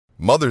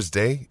Mother's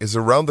Day is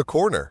around the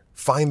corner.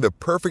 Find the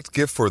perfect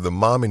gift for the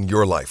mom in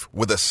your life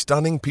with a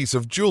stunning piece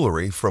of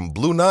jewelry from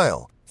Blue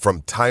Nile.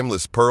 From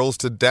timeless pearls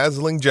to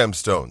dazzling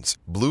gemstones,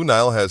 Blue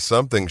Nile has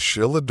something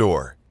she'll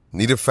adore.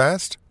 Need it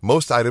fast?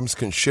 Most items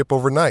can ship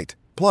overnight.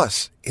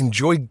 Plus,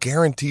 enjoy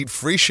guaranteed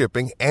free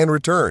shipping and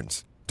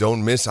returns.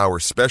 Don't miss our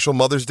special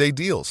Mother's Day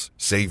deals.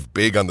 Save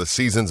big on the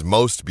season's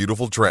most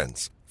beautiful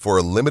trends. For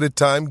a limited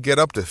time, get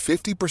up to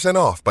 50%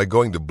 off by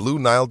going to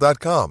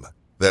BlueNile.com.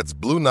 That's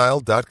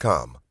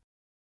BlueNile.com.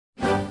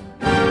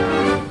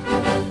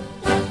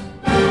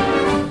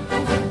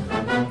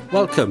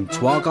 Welcome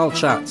to Argyle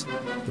Chat,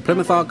 the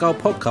Plymouth Argyle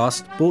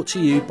podcast brought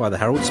to you by the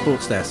Herald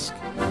Sports Desk.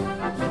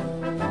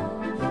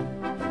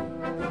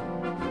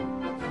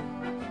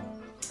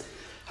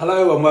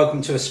 Hello and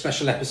welcome to a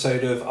special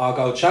episode of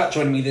Argyle Chat.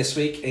 Joining me this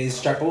week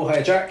is Jack Ball.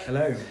 Hi Jack.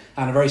 Hello.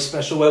 And a very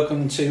special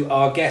welcome to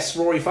our guest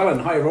Rory Fallon.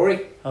 Hi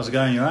Rory. How's it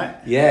going, you alright?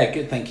 Yeah,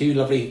 good, thank you.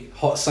 Lovely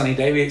hot sunny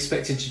day. We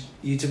expected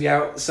you to be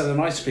out selling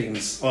ice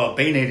creams. Well, I've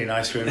been eating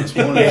ice cream this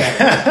morning.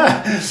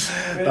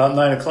 About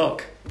 9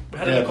 o'clock. We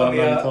had a look on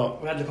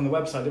the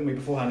website, didn't we,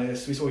 beforehand?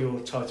 We saw your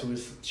title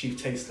was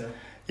Chief Taster.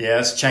 Yeah,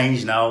 it's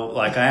changed now.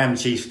 Like, I am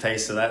Chief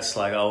Taster. That's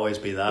like, I'll always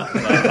be that.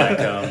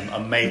 But,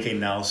 I'm making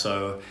now,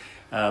 so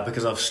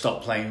because I've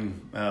stopped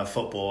playing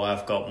football,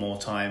 I've got more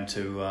time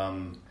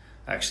to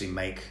actually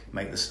make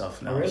the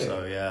stuff now. Oh, really?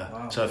 So yeah.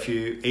 Wow. So if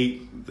you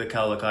eat the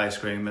Cowlick ice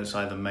cream, it's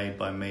either made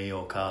by me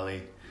or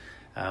Carly.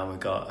 We've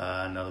got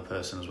another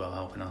person as well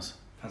helping us.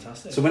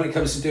 Fantastic. So when it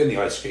comes to doing the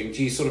ice cream,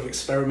 do you sort of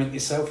experiment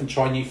yourself and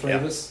try new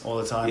flavours? Yeah, all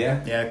the time.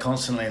 Yeah,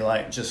 constantly,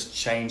 like, just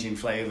changing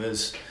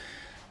flavours.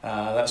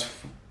 That's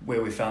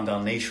where we found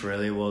our niche,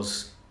 really,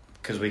 was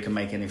because we can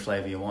make any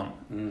flavour you want.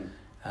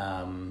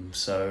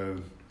 So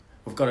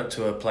we've got it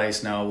to a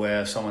place now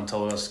where if someone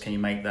told us, can you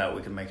make that,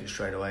 we can make it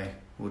straight away.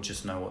 We'll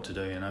just know what to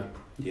do, you know.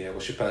 Yeah,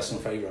 what's your personal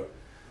favourite?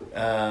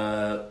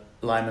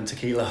 Lime and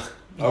tequila.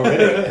 Oh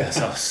really? Yeah,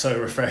 so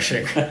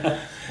refreshing.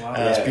 Wow.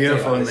 It's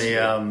beautiful in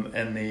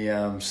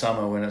yeah, the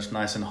summer when it's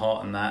nice and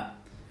hot and that.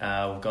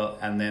 We've got,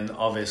 and then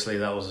obviously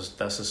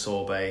that's a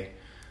sorbet.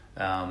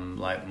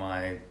 Like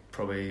my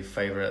probably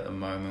favourite at the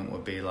moment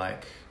would be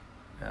like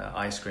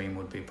ice cream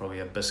would be probably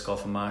a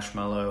Biscoff and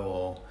marshmallow,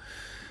 or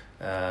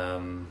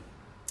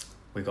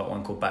we got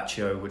one called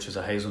Baccio, which is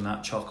a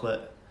hazelnut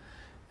chocolate,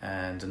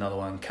 and another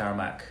one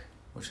Caramac,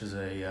 which is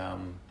a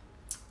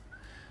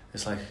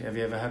it's like, have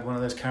you ever had one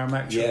of those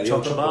Caramac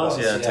chocolate bars?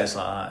 Yeah, it tastes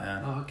like that.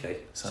 Yeah. Oh, okay.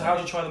 So how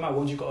do you try them out?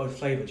 Once you've got a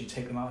flavour, do you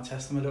take them out and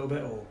test them a little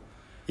bit, or?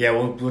 Yeah,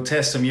 we'll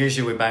test them.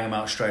 Usually we bang them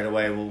out straight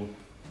away.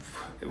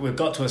 We've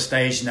got to a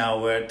stage now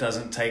where it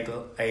doesn't take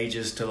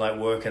ages to like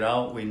work it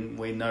out. We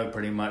know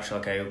pretty much,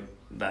 okay,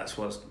 that's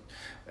what's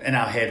in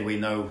our head. We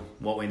know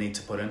what we need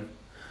to put in.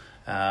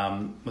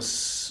 With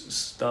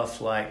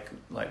stuff like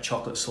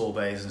chocolate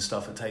sorbets and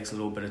stuff, it takes a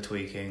little bit of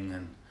tweaking,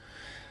 and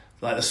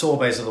like the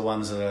sorbets are the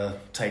ones that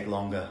take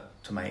longer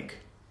to make.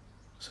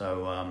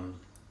 So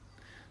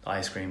the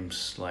ice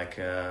cream's like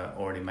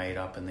already made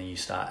up, and then you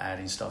start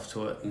adding stuff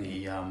to it.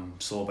 The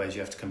sorbets you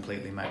have to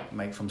completely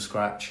make from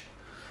scratch.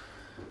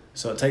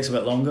 So it takes a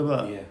bit longer,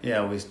 but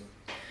it's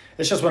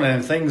just one of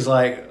them things.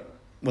 Like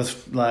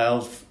with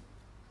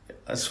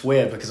it's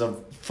weird because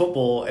I'm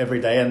football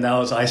every day, and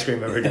now it's ice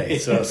cream every day.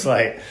 So it's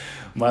like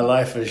my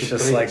life is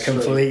just like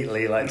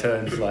completely like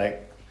turned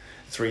like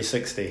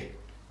 360.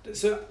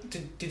 So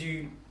could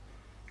you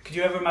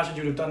ever imagine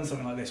you would have done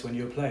something like this when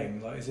you were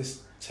playing? Like, is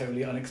this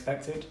totally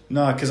unexpected?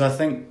 No, because I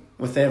think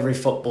with every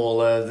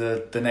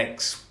footballer, the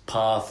next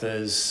path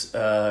is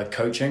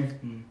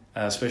coaching,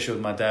 especially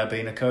with my dad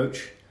being a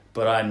coach.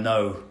 But I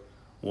know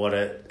what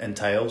it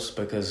entails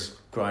because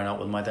growing up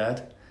with my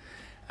dad.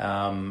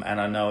 And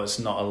I know it's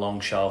not a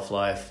long shelf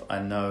life. I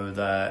know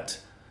that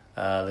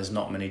there's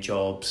not many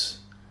jobs.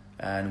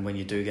 And when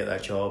you do get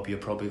that job,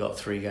 you've probably got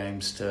 3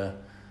 games to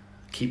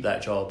keep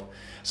that job.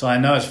 So I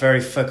know it's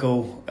very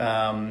fickle.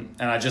 And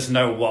I just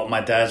know what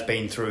my dad's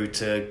been through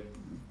to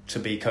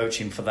be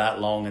coaching for that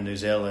long in New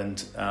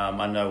Zealand.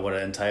 I know what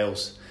it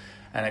entails.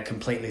 And it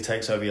completely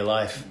takes over your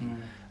life.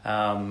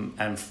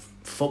 And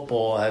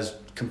football has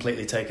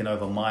completely taken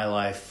over my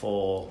life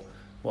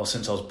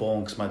since I was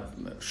born,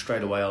 because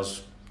straight away I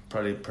was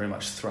pretty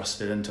much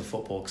thrusted into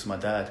football because of my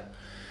dad.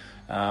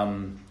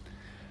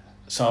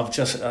 So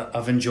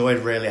I've enjoyed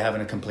really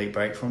having a complete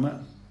break from it.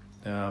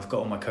 I've got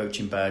all my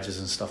coaching badges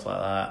and stuff like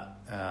that.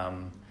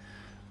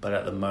 But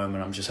at the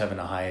moment I'm just having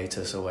a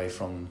hiatus away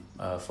from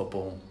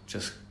football,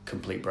 just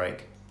complete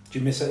break. Do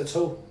you miss it at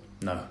all?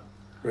 No.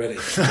 Really?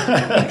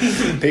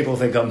 People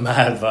think I'm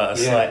mad, but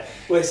it's like,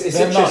 well, it's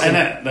they're not in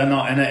it. They're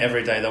not in it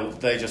every day.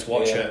 They just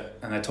watch it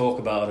and they talk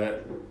about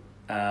it,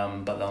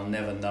 but they'll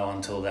never know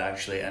until they're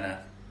actually in it.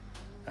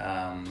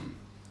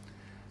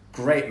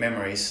 Great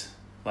memories.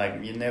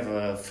 Like, you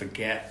never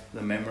forget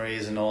the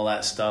memories and all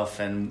that stuff.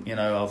 And, you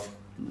know,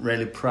 I'm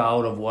really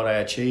proud of what I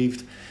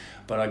achieved.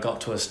 But I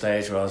got to a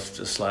stage where I was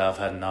just like, I've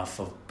had enough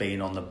of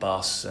being on the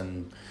bus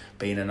and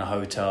being in a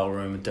hotel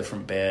room, a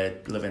different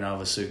bed, living out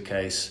of a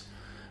suitcase.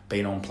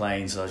 being on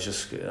planes. I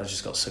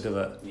just got sick of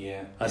it.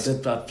 Yeah. I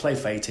played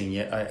for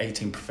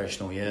 18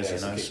 professional years,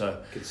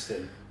 so good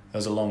stint. It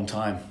was a long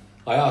time.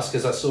 I asked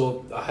because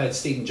I heard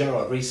Steven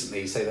Gerrard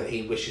recently say that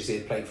he wishes he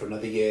had played for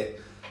another year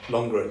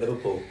longer at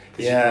Liverpool,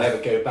 because you can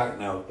never go back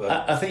now.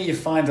 But I think you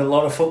find a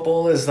lot of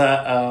footballers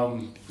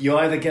that you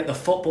either get the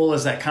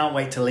footballers that can't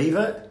wait to leave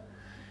it,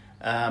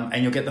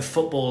 and you'll get the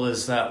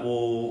footballers that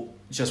will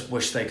just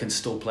wish they can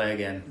still play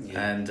again,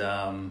 and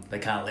they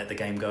can't let the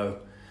game go.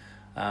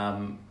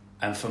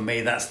 And for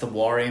me, that's the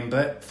worrying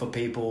bit for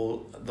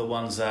people, the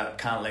ones that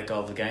can't let go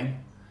of the game.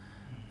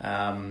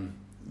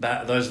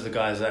 Those are the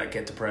guys that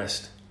get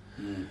depressed.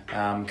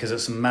 Because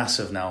it's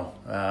massive now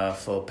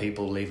for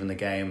people leaving the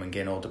game and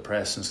getting all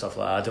depressed and stuff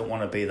like that. I don't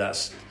want to be that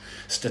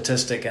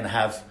statistic and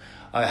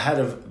I had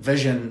a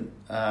vision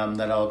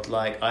that I would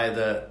like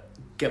either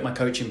get my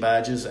coaching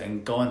badges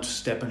and go into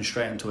stepping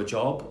straight into a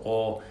job,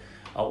 or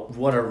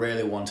what I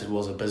really wanted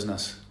was a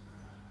business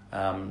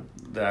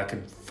that I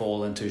could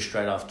fall into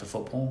straight after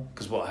football.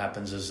 Because what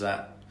happens is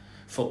that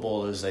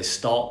footballers, they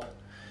stop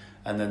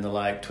and then they're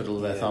like twiddle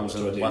their thumbs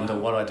and wonder,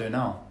 what do I do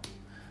now?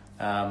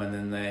 And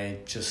then they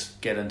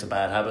just get into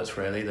bad habits,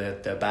 really.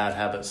 They're bad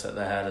habits that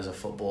they had as a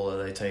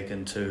footballer, they take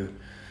into,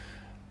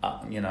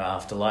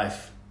 after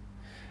life,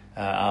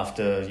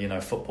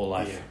 after, football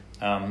life.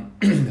 Yeah.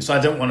 So I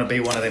don't want to be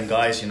one of them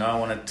guys, I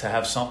wanted to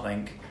have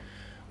something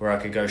where I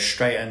could go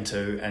straight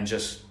into and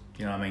just,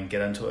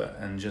 get into it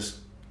and just,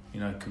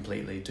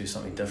 completely do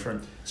something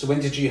different. So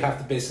when did you have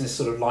the business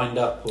sort of lined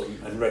up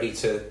and ready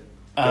to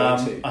go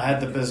into? I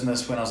had the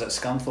business when I was at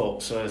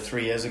Scunthorpe, so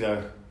 3 years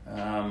ago.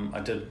 I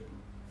did...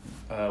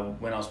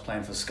 when I was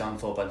playing for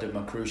Scunthorpe, I did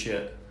my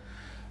cruciate.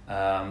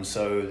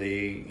 So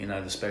the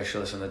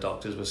specialists and the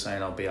doctors were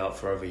saying I'll be out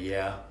for over a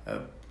year.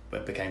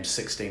 It became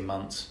 16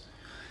 months.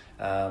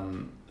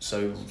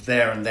 So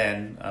there and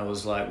then I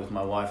was like with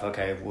my wife,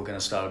 okay, we're going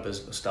to start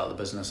the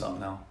business up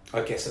now.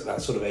 I guess at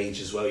that sort of age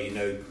as well,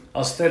 I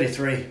was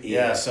 33.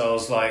 Yeah. So I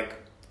was like,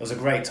 it was a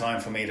great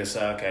time for me to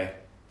say, okay,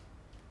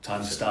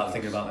 time to start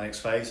thinking about the next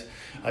phase.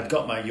 I'd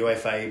got my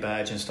UEFA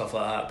badge and stuff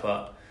like that,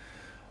 but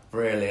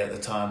really at the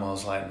time I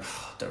was like,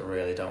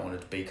 I don't want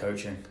to be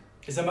coaching.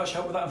 Is there much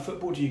help with that in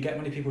football? Do you get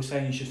many people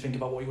saying you should think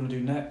about what you want to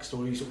do next,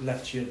 or are you sort of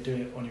left to do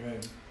it on your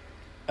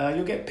own?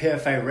 You'll get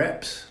PFA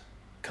reps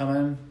come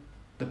in.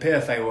 The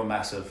PFA were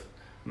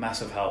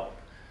massive help.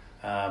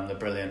 They're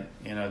brilliant.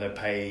 They're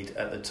paid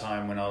at the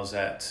time when I was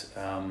at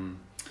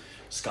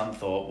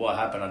Scunthorpe. What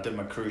happened, I did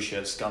my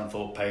cruciate,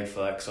 Scunthorpe paid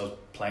for that because I was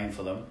playing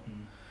for them.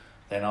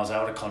 Then I was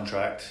out of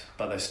contract,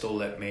 but they still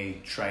let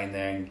me train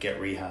there and get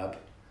rehab.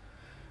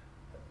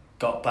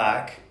 Got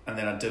back, and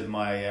then I did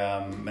my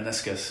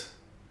meniscus.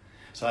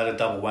 So I had a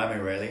double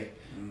whammy, really.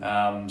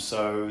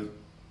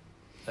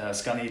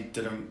 Scunny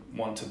didn't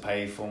want to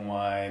pay for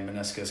my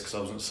meniscus because I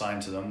wasn't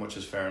signed to them, which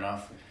is fair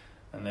enough.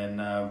 And then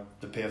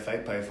the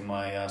PFA paid for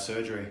my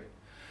surgery.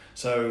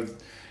 So,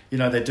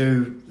 they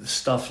do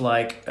stuff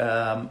like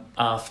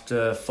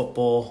after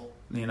football,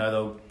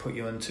 they'll put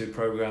you into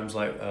programs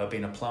like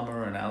being a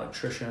plumber and an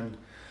electrician.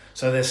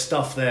 So there's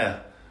stuff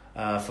there.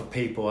 For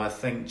people, I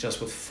think just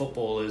with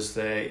footballers,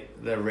 they're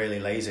really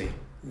lazy.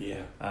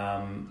 Yeah.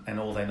 And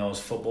all they know is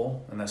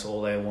football, and that's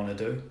all they want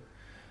to do.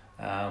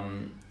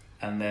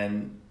 And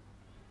then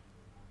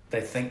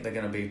they think they're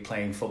going to be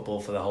playing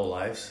football for their whole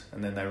lives,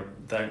 and then they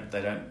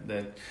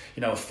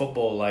don't.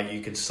 Football, like,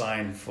 you could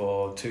sign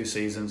for 2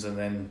 seasons, and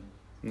then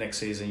next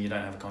season you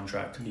don't have a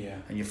contract. Yeah.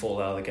 And you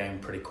fall out of the game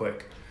pretty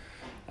quick.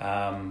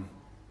 And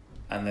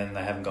then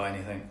they haven't got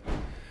anything.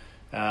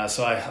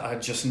 So I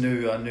just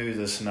knew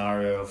the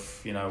scenario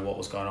of what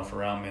was going on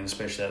around me, and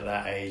especially at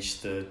that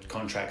age, the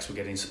contracts were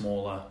getting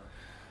smaller,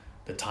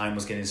 the time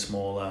was getting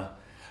smaller.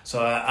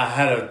 So I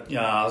had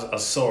I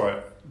saw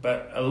it,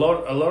 but a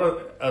lot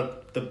of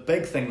the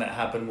big thing that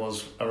happened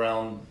was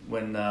around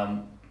when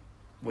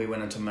we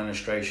went into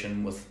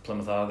administration with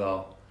Plymouth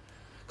Argyle,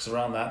 because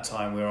around that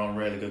time we were on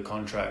really good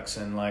contracts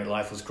and like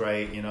life was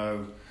great,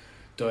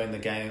 doing the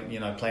game,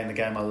 playing the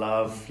game I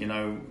love,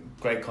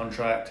 great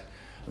contract.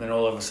 And then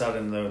all of a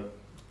sudden the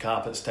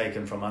carpet's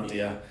taken from under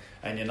you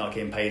and you're not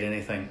getting paid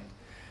anything.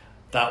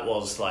 That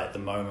was like the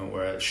moment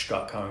where it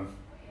struck home.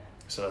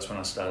 So that's when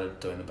I started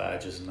doing the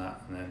badges and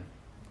that. And then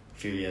a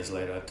few years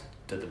later I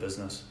did the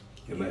business.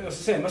 I was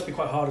to say, it must be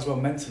quite hard as well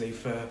mentally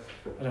for,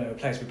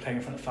 players to be playing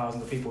in front of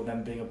thousands of people,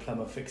 then being a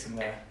plumber fixing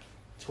their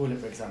toilet,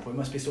 for example. It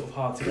must be sort of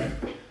hard to get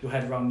your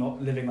head around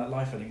not living that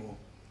life anymore.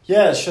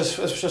 Yeah, it's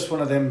just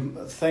one of them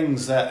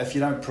things that if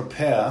you don't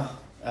prepare...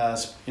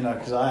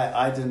 because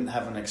I didn't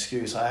have an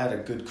excuse. I had a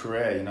good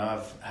career,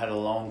 I've had a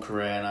long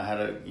career, and I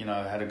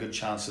had a good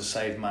chance to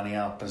save money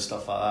up and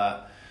stuff like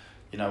that.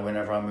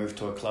 Whenever I moved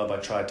to a club, I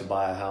tried to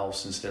buy a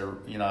house instead of,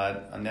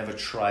 I never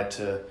tried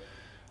to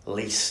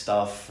lease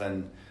stuff,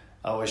 and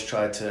I always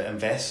tried to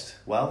invest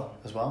well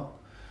as well.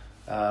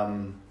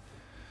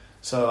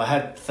 So I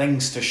had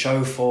things to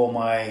show for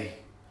my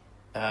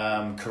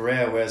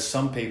career, whereas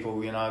some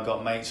people, I've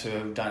got mates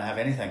who don't have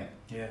anything.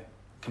 Yeah.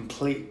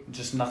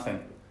 Just nothing.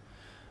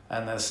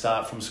 And they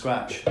start from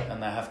scratch,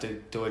 and they have to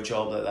do a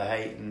job that they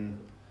hate, and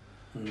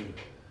And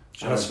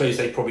I suppose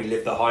they probably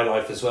live the high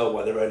life as well,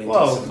 where they're earning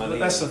decent money. Well,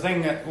 that's the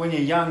thing. When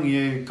you're young,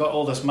 you got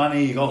all this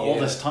money, you got all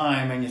this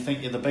time, and you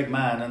think you're the big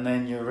man, and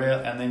then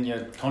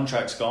your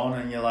contract's gone,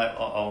 and you're like,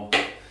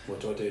 what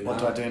do I do now? What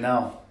do I do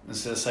now?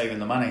 Instead of saving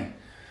the money.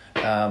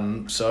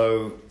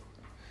 So,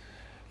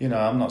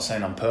 I'm not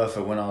saying I'm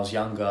perfect. When I was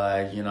younger,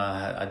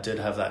 I did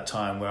have that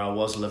time where I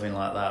was living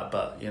like that,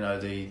 but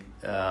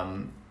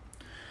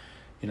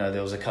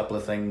there was a couple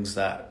of things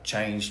that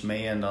changed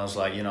me, and I was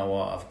like, you know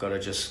what, I've got to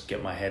just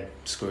get my head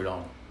screwed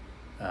on,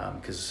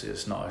 because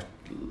it's not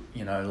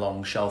a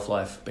long shelf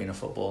life being a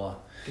footballer.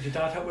 Did your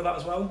dad help with that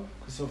as well?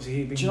 Because obviously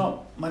he'd been... Do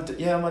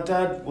you know, my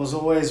dad was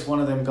always one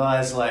of them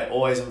guys, like,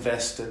 always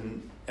invest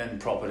in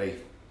property.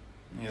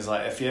 He was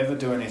like, if you ever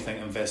do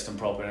anything, invest in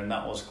property, and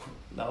that was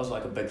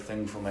like a big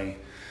thing for me.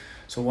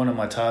 So one of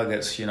my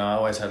targets, I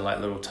always had like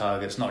little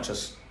targets, not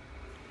just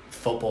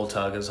football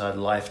targets, I had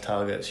life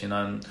targets, and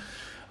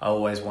I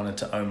always wanted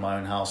to own my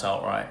own house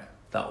outright.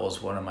 That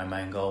was one of my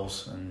main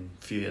goals, and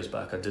a few years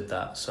back I did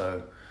that.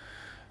 So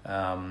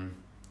that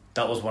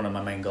was one of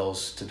my main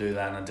goals, to do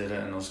that, and I did it,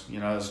 and it was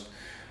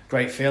a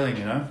great feeling,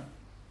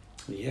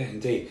 Yeah,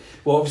 indeed.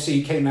 Well, obviously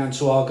you came down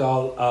to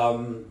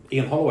Argyle.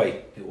 Ian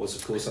Holloway, it was,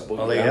 of course, that boy.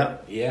 Ollie,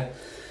 yeah.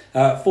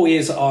 4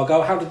 years at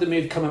Argyle. How did the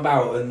move come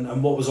about,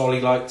 and what was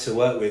Ollie like to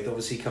work with?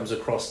 Obviously, he comes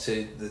across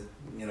to the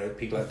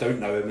people that don't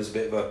know him as a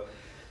bit of a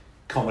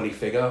comedy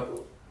figure.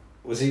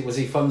 Was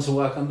he fun to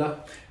work under?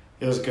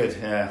 It was good.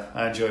 Yeah,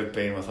 I enjoyed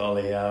being with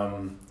Ollie.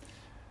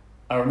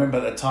 I remember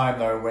at the time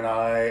though, when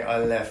I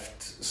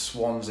left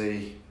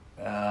Swansea,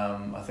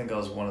 I think I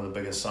was one of the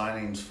biggest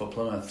signings for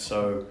Plymouth.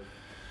 So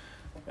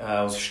it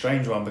was a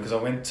strange one, because I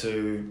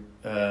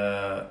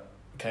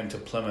came to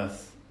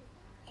Plymouth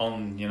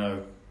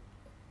on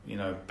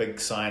big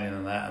signing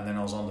and that, and then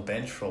I was on the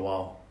bench for a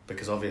while,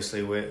 because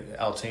obviously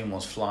our team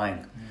was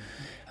flying.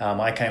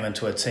 I came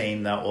into a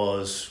team that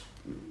was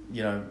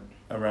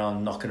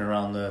knocking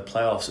around the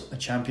playoffs, the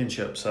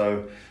championship,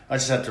 so I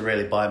just had to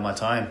really bide my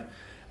time.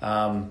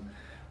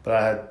 But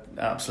I had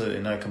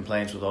absolutely no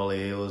complaints with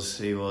Ollie. He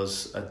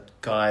was a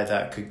guy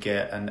that could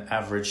get an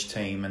average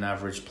team and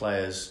average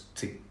players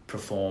to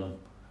perform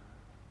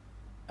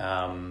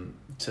to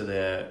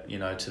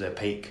their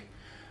peak.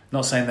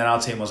 Not saying that our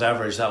team was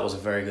average. That was a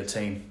very good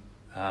team,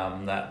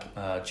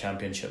 that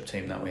championship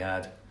team that we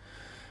had.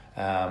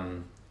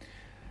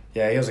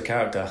 He was a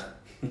character.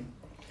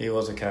 He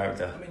was a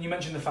character. I mean, you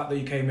mentioned the fact that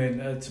you came in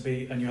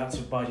and you had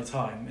to bide your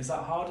time. Is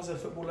that hard as a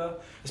footballer,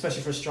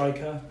 especially for a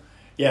striker?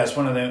 Yeah, it's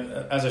one of them.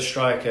 As a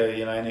striker,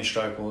 any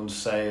striker will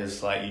say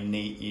is like in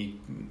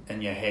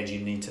your head you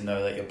need to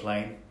know that you're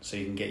playing, so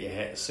you can get your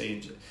head,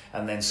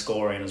 and then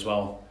scoring as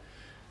well.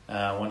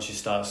 Once you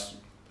start,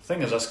 the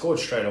thing is, I scored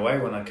straight away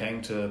when I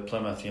came to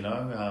Plymouth,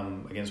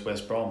 against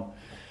West Brom,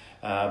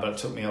 but it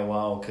took me a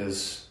while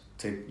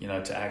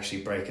to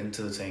actually break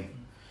into the team,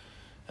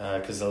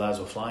 because the lads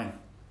were flying.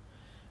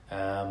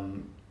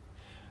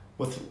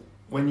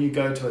 When you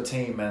go to a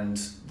team and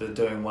they're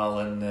doing well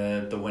in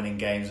the winning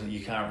games,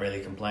 you can't really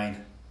complain.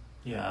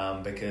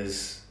 Yeah.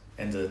 Because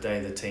end of the day,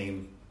 the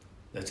team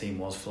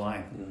was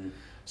flying.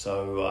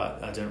 So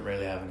I didn't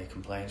really have any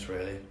complaints,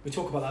 really. We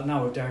talk about that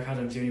now with Derek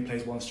Adams. He only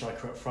plays one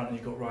striker up front, and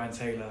you've got Ryan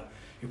Taylor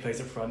who plays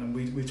up front. And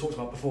we talked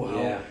about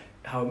before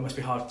how it must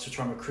be hard to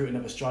try and recruit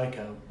another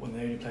striker when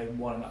they only play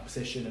one in that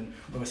position, and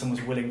whether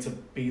someone's willing to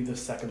be the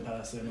second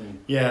person.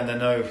 Yeah, and they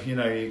know you're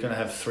going to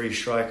have three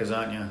strikers,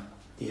 aren't you?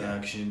 Yeah,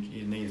 because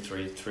you need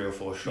three or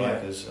four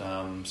strikers.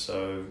 Yeah.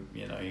 So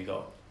you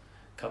got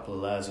a couple of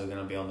lads who are going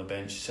to be on the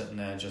bench sitting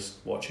there just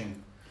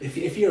watching.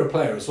 If you're a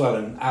player as well,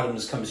 and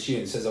Adams comes to you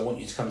and says, "I want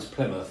you to come to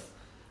Plymouth,"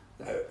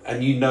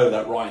 and you know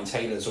that Ryan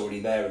Taylor's already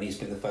there and he's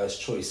been the first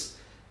choice,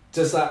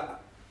 does that?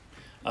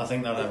 I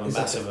think that'd have a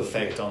massive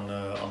effect on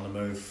the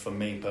move. For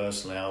me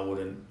personally, I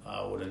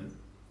wouldn't.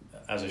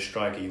 As a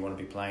striker, you want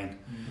to be playing.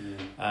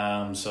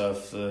 Mm-hmm. So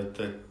if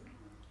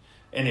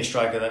any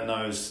striker that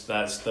knows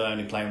that's they're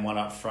only playing one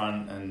up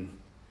front, and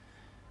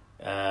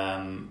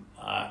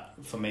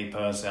for me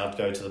personally, I'd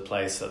go to the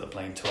place that they're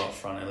playing two up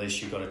front. At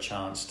least you've got a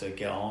chance to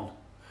get on,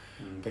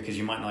 because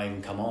you might not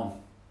even come on.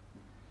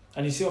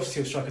 And you see,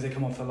 obviously, with strikers, they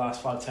come on for the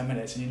last 5-10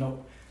 minutes, and you're not.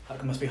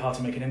 It must be hard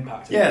to make an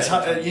impact. Yeah, it's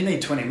hard. You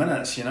need 20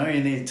 minutes. You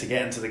need to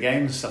get into the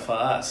game and stuff like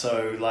that.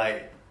 So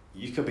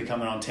you could be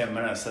coming on 10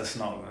 minutes. That's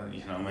not.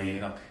 You're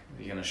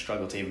going to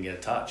struggle to even get a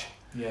touch.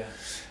 Yeah.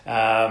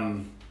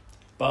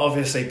 But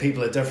obviously,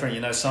 people are different.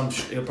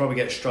 You'll probably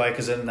get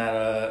strikers in that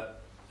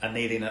are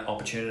needing an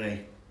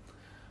opportunity.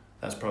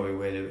 That's probably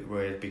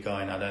where it'd be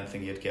going. I don't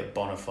think you'd get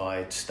bona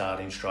fide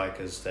starting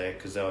strikers there,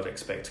 because they would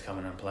expect to come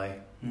in and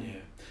play. Yeah.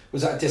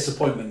 Was that a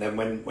disappointment then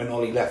when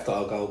Ollie left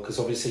Argyle? Because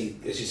obviously,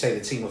 as you say,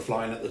 the team were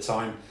flying at the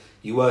time.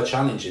 You were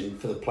challenging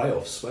for the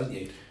playoffs, weren't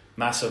you?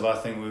 Massive. I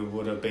think we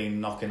would have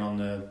been knocking on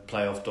the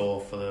playoff door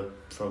for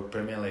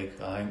Premier League.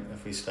 I think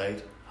if we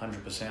stayed,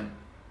 100%,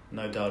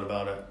 no doubt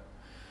about it.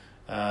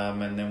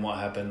 And then what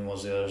happened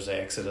was there was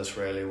the exodus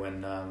really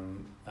when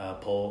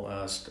Paul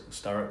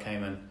Sturrock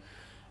came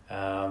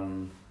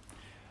in.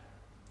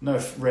 no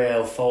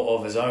real fault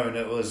of his own.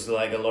 It was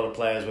like a lot of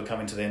players were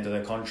coming to the end of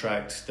their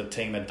contract. The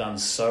team had done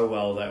so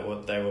well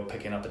that they were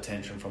picking up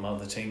attention from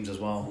other teams as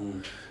well.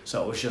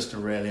 So it was just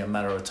really a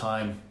matter of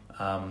time.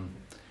 And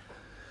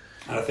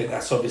I think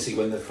that's obviously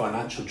when the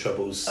financial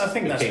troubles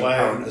became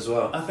apparent as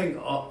well. I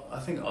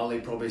think Ollie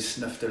probably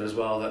sniffed it as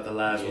well, that the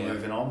lads were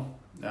moving on.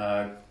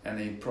 And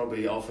he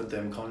probably offered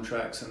them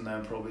contracts, and they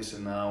probably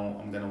said, no,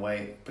 I'm going to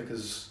wait,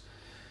 because,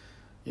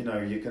 you're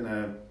going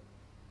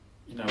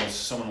to,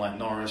 someone like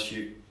Norris,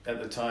 at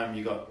the time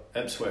you got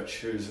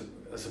Ipswich,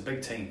 it's a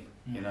big team.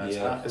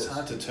 It's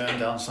hard to turn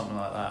down something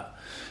like that,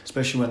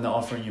 especially when they're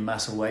offering you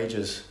massive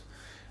wages.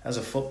 As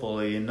a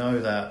footballer, you know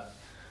that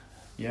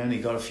you only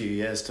got a few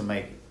years to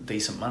make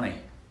decent money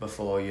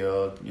before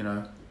you're,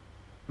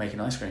 making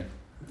ice cream.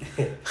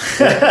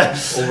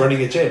 Or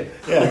running a gym.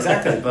 Yeah,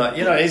 exactly. But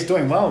he's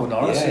doing well,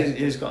 Norris. Yeah.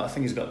 He's got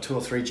 2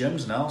 or 3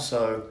 gyms now,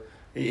 so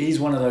he's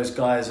one of those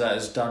guys that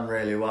has done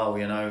really well.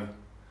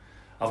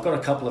 I've got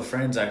a couple of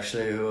friends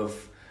actually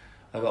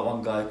I've got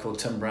one guy called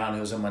Tim Brown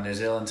who was in my New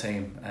Zealand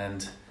team,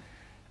 and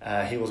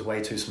he was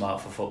way too smart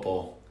for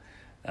football,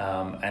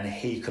 and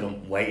he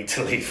couldn't wait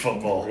to leave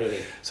football.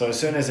 Really? So as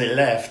soon as he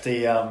left,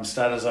 he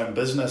started his own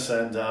business,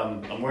 and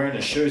I'm wearing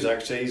his shoes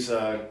actually. His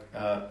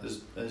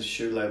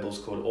shoe label's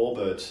called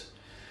Allbirds,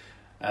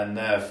 and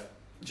they've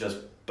just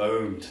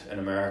boomed in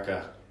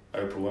America.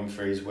 Oprah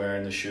Winfrey's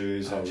wearing the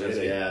shoes. Oh,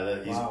 really?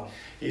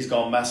 He's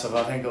gone massive.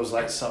 I think it was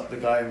like the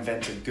guy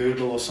invented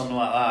Google or something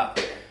like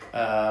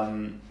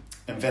that.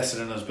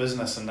 Invested in his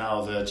business, and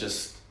now they're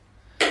just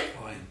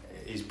fine.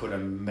 He's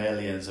putting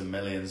millions and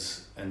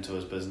millions into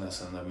his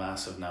business, and they're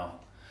massive now.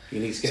 You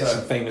need to get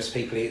some famous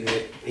people eating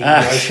the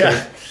ice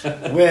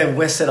cream.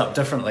 We're set up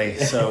differently,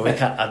 so we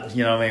can't.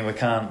 We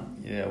can't.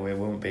 We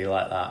won't be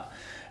like that.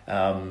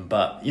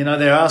 But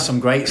there are some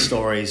great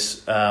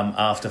stories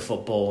after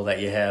football that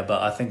you hear,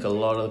 but I think a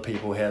lot of the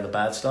people hear the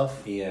bad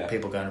stuff. Yeah.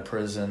 People going to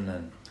prison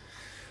and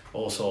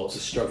all sorts.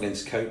 Struggling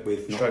to cope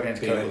with.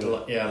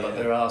 But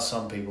there are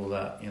some people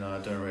that are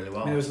doing really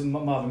well. There was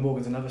Marvin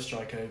Morgan's another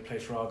striker who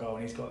played for Argyle,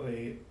 and he's got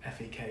the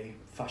FEK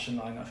fashion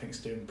line that I think is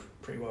doing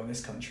pretty well in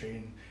this country,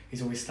 and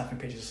he's always snapping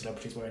pictures of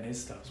celebrities wearing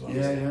his stuff as well.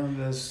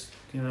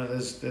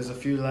 There's a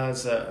few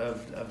lads that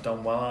have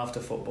done well after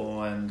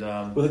football, and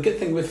well, the good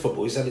thing with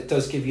football is that it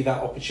does give you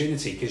that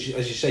opportunity, because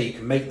as you say, you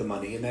can make the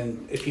money, and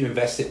then if you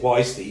invest it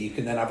wisely, you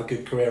can then have a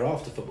good career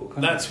after football.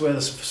 That's where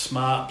the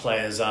smart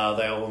players are.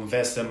 They'll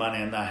invest their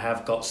money, and they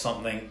have got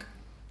something.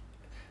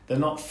 They've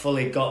not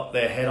fully got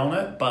their head on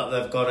it, but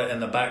they've got it in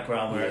the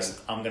background where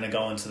I'm going to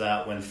go into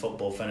that when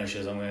football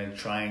finishes. I'm going to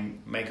try and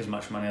make as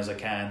much money as I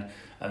can,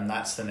 and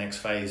that's the next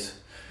phase.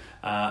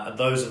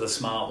 Those are the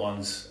smart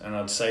ones, and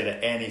I'd say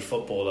to any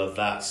footballer,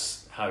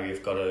 that's how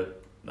you've got to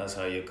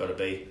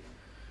be,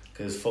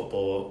 because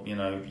football,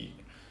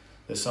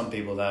 there's some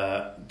people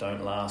that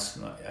don't last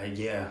a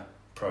year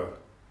pro.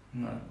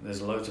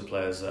 There's loads of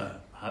players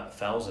that have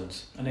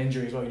thousands. And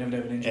injury as well. You never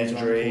know an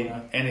injury.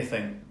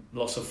 Anything,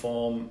 loss of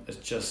form. It's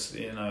just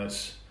you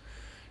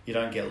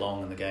don't get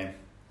long in the game.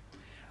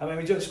 I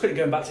mean, just quickly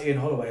going back to Ian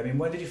Holloway. I mean,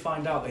 when did you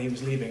find out that he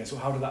was leaving, and so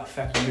how did that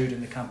affect the mood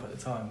in the camp at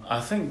the time? I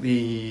think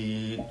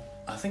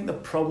the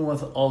problem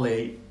with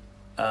Ollie,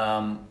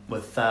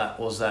 with that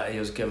was that he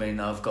was giving,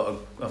 I've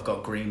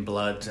got green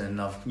blood, and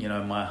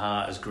my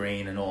heart is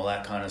green and all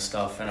that kind of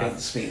stuff. And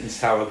Smeaton's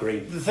Tower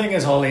green. The thing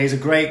is, Ollie, he's a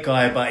great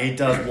guy, but he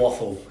does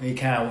waffle. He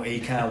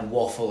can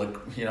waffle.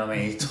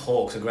 He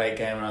talks a great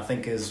game, and I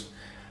think his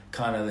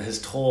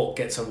talk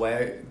gets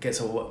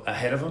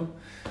ahead of him.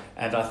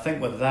 And I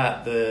think with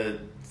that, the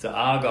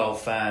Argyle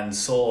fans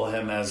saw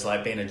him as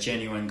like being a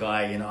genuine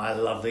guy. I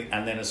love it.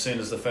 And then as soon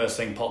as the first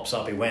thing pops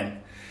up, he went.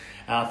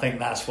 And I think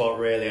that's what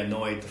really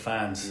annoyed the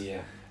fans.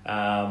 Yeah.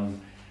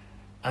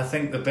 I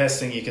think the best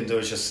thing you can do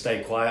is just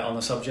stay quiet on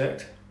the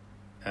subject,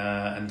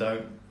 and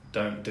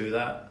don't do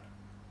that.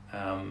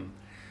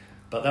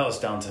 But that was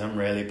down to him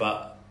really.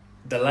 But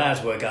the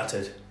lads were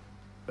gutted,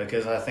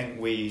 because I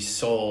think we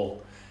saw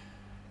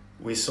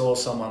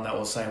someone that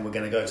was saying we're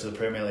going to go to the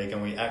Premier League,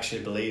 and we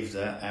actually believed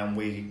it, and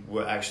we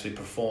were actually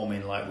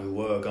performing like we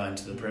were going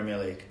to the Premier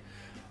League.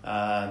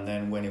 And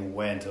then when he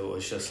went, it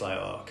was just like,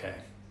 oh, okay.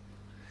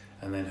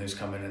 And then who's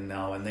coming in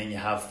now? And then you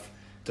have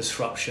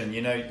disruption.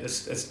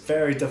 It's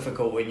very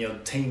difficult when your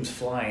team's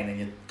flying and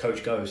your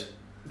coach goes.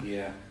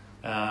 Yeah.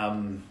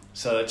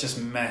 So it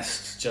just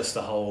messed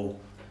the whole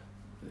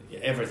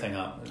everything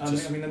up. I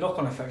mean the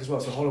knock-on effect as well.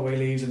 So Holloway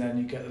leaves, and then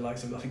you get the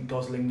likes of, I think,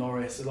 Gosling,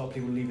 Norris. A lot of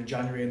people leave in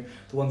January, and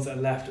the ones that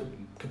are left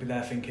could be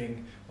there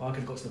thinking, well, I could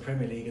have got to the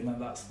Premier League, and then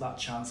that's that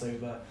chance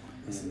over.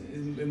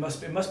 It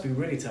must be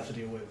really tough to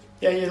deal with.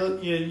 Yeah,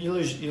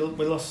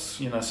 we lost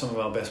some of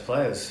our best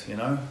players,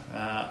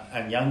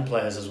 and young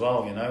players as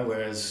well,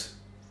 Whereas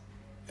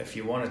if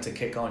you wanted to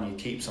kick on, you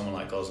keep someone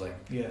like Gosling.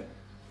 Yeah.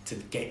 To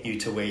get you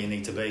to where you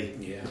need to be.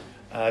 Yeah.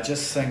 I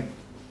just think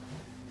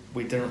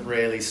we didn't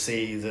really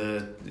see we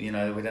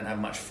didn't have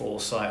much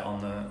foresight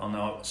on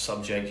the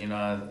subject. You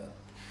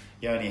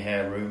only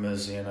hear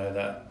rumours,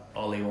 that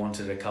Ollie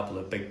wanted a couple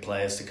of big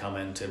players to come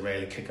in to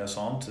really kick us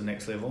on to the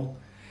next level.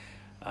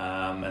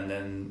 And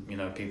then, you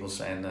know, people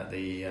saying that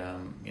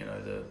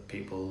the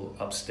people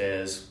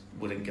upstairs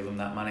wouldn't give him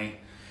that money.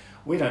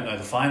 We don't know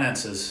the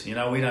finances, you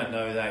know, we don't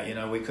know that, you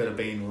know, we could have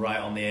been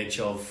right on the edge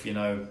of, you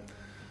know,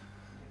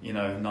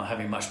 not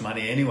having much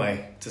money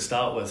anyway to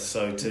start with.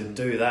 So to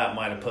do that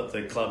might have put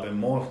the club in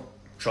more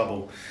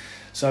trouble.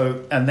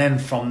 So, and then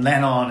from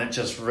then on, it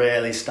just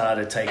really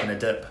started taking a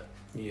dip.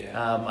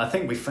 Yeah. I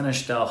think we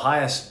finished our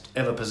highest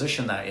ever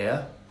position that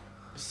year.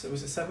 Was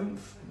it 7th?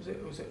 Was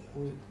it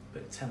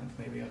 10th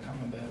maybe? I can't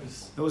remember.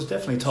 It was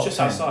definitely top 10. Just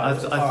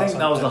outside. I think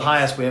that was the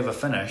highest we ever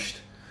finished.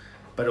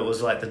 But it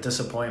was like the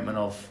disappointment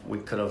of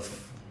what could have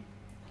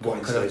been.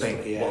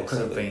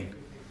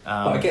 But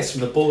I guess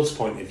from the board's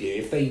point of view,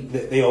 if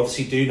they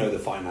obviously do know the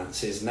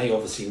finances, and they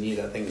obviously knew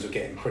that things were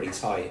getting pretty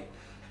tight.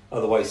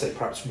 Otherwise, they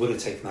perhaps would have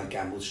taken that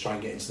gamble to try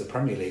and get into the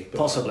Premier League. But,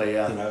 possibly,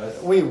 yeah. You know,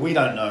 we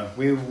don't know.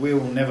 We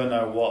will never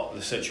know what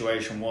the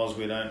situation was.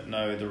 We don't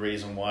know the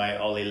reason why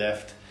Ollie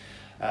left.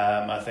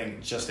 I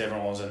think just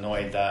everyone was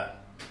annoyed that.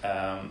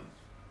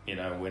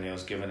 When he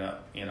was giving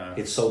up,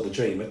 he'd sold the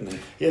dream, hadn't he?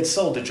 He had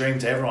sold the dream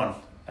to everyone,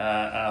 and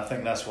I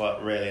think that's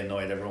what really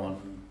annoyed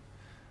everyone.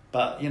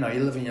 But you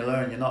live and you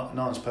learn. No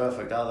one's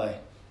perfect, are they?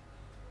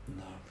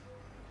 No.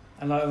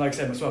 And like I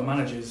said as well,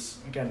 managers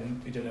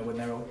again, you don't know when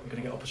they're going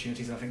to get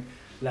opportunities. And I think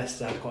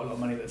Leicester had quite a lot of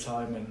money at the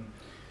time,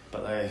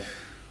 but they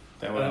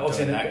weren't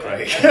doing that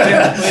great.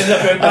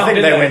 I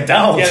think they went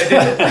down. Yeah, they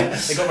did.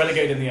 They got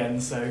relegated in the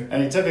end. So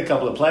and he took a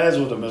couple of players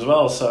with him as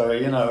well. So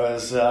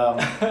as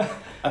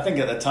I think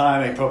at the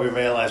time he probably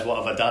realised, what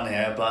have I done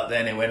here? But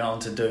then he went on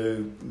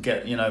to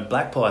get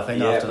Blackpool, I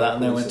think, after that,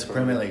 and then went to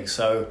Premier League.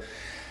 So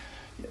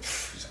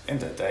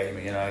end of the day,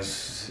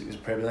 he's a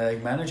Premier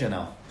League manager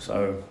now.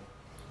 So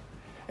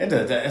end of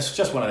the day, it's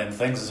just one of them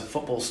things. It's a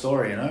football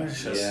story,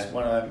 It's just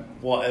one of them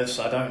what ifs.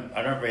 I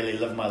don't really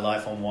live my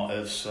life on what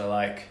ifs. So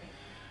like,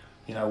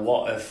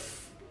 what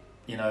if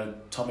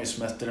Tommy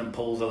Smith didn't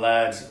pull the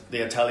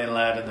Italian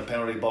lad in the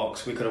penalty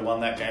box? We could have won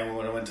that game. We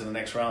would have went to the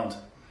next round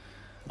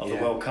of the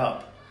World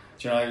Cup.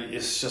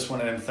 It's just one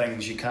of them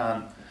things you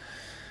can't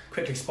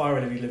quickly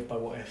spiral if you live by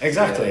what if.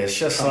 Exactly, it's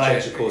just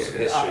like change the course of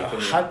history.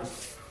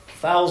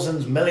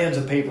 Thousands, millions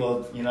of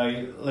people,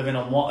 living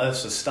on what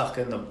ifs are stuck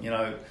in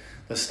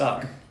they're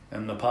stuck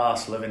in the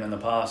past, living in the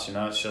past.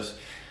 It's just,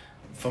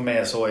 for me,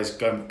 it's always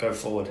go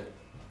forward.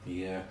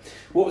 Yeah.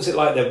 What was it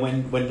like then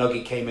when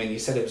Nugget came in? You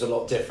said it was a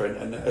lot different,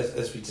 and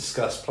as we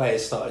discussed,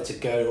 players started to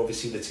go.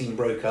 Obviously, the team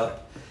broke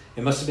up.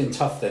 It must have been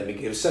tough then.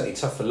 It was certainly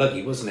tough for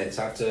Luggy, wasn't it,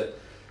 to have to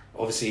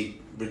obviously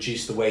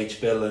reduce the wage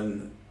bill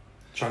and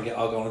try and get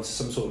Argyle into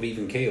some sort of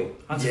even keel.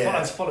 And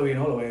to follow Ian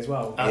Holloway as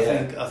well. I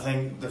think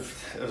it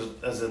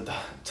was a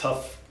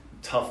tough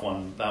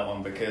one, that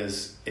one,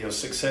 because he was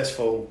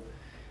successful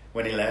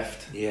when he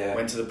left. Yeah.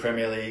 Went to the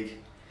Premier League,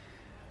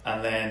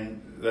 and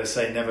then they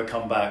say never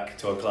come back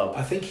to a club.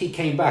 I think he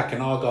came back,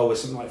 and Argyle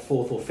was something like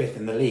 4th or 5th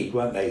in the league,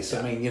 weren't they? So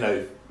I mean,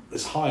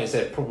 as high as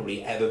they've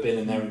probably ever been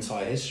in their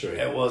entire history.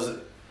 It was.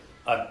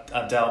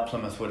 I doubt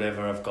Plymouth would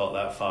ever have got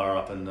that far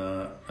up in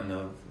the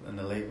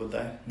league, would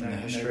they? In the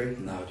history?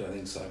 No, I don't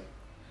think so.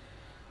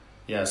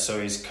 Yeah,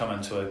 so he's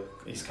coming to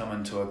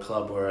a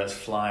club where it's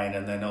flying,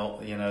 and then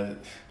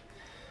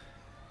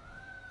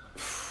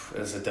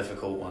it's a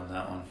difficult one.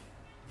 That one,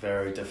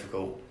 very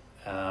difficult.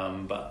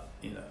 But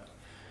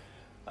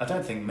I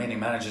don't think many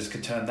managers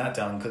could turn that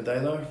down, could they?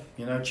 Though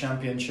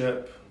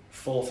Championship,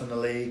 4th in the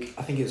league.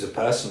 I think it was a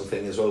personal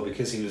thing as well,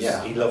 because he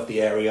loved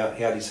the area.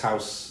 He had his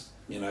house.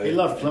 He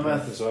loved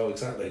Plymouth as well.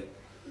 Exactly.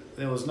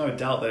 There was no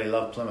doubt that he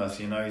loved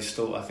Plymouth. I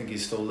think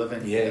he's still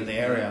living in the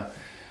area.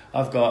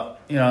 I've got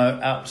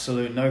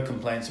absolute no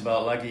complaints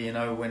about Luggy.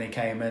 When he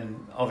came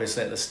in,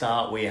 obviously at the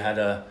start we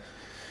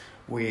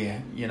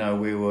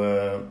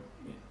weren't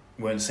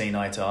seeing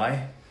eye to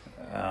eye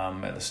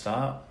at the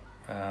start.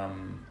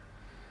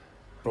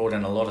 Brought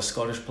in a lot of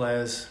Scottish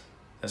players.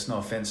 There's no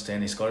offence to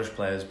any Scottish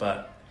players,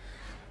 but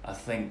I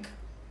think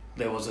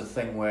there was a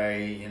thing where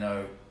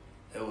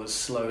it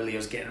was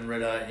getting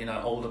rid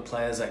of older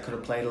players that could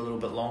have played a little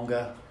bit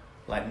longer,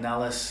 like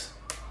Nallis,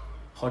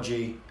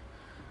 Hodgie.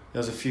 There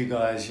was a few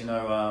guys,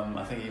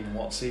 I think even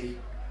Watsy.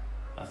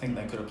 I think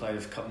they could have played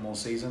a couple more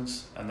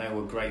seasons, and they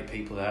were great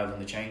people to have in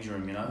the change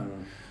room,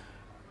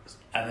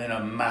 And then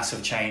a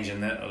massive change,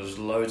 and there was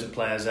loads of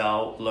players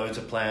out, loads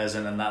of players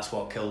in, and that's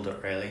what killed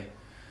it really.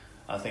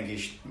 I think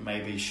he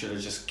maybe should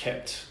have just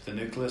kept the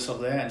nucleus of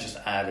there and just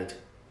added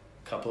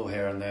a couple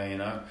here and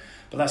there,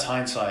 But that's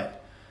hindsight.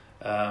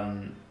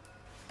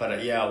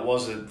 It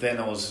was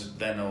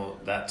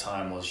that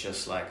time was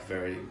just like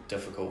very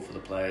difficult for the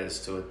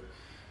players to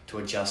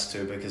adjust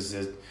to, because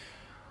in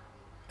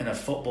a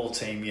football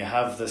team you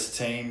have this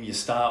team, you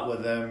start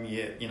with them,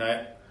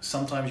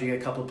 sometimes you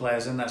get a couple of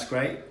players in, that's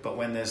great, but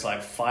when there's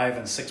like 5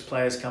 and 6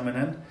 players coming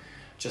in,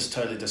 just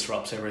totally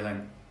disrupts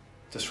everything,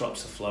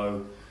 disrupts the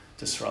flow,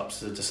 disrupts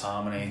the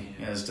disharmony.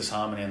 There's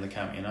disharmony in the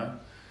camp,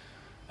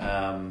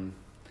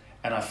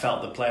 and I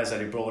felt the players that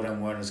he brought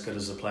in weren't as good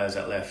as the players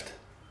that left.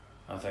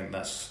 I think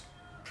that's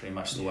pretty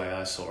much the way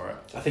I saw it.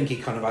 I think he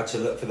kind of had to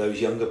look for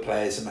those younger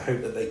players and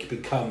hope that they could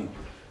become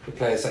the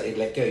players that he'd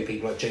let go,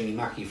 people like Jamie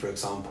Mackie, for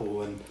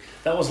example, and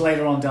that was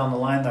later on down the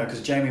line though,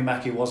 because Jamie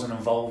Mackie wasn't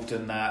involved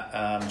in that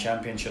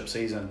championship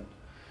season.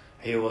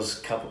 He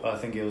was I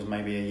think it was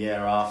maybe a year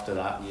after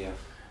that. Yeah,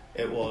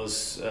 it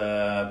was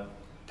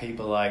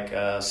people like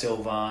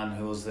Sylvan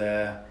who was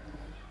there.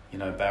 You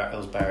know, it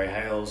was Barry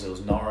Hales, it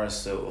was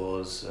Norris, it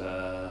was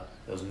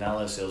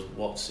Nellis, it was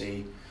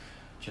Watsy.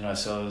 You know,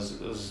 so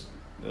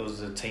it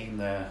was a team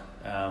there.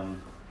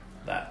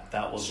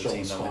 That was the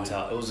team that went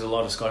out. It was a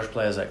lot of Scottish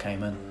players that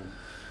came in.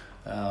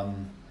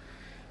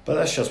 But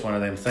that's just one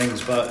of them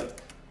things. But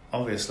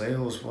obviously, it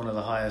was one of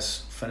the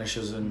highest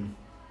finishers in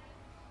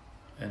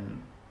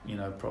you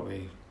know,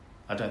 probably.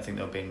 I don't think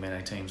there have been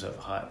many teams that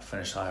have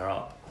finished higher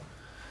up.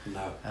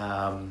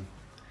 No.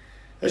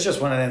 It's just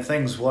one of them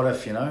things. What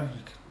if, you know?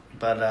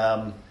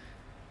 But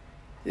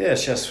yeah,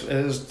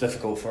 it was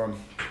difficult for him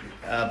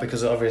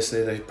because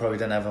obviously they probably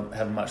didn't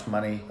have much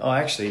money. Oh,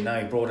 actually, no,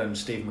 he brought in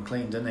Steve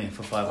McLean, didn't he,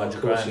 for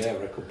 500 grand? Yeah,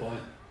 record buy.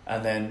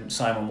 And then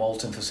Simon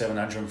Walton for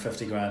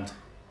 750 grand.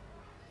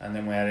 And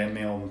then we had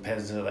Emil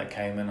Pezza that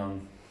came in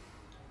on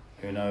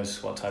who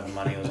knows what type of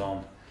money he was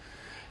on.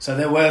 So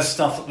there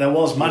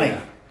was money.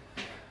 Yeah.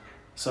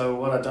 So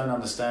what I don't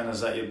understand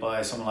is that you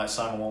buy someone like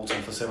Simon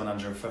Walton for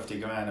 750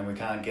 grand and we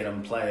can't get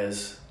him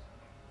players,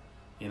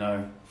 you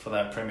know, for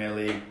that Premier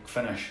League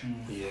finish.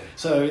 Yeah.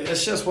 So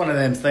it's just one of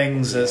them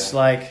things. Yeah. It's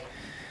like,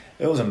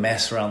 it was a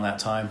mess around that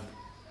time.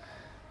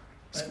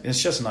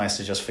 It's just nice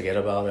to just forget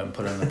about it and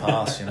put it in the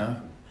past, you know.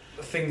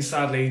 Things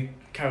sadly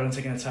carried on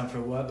taking a turn for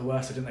the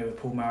worse, didn't they, with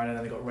Paul Mariner, and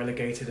then they got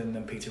relegated, and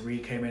then Peter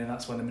Reid came in, and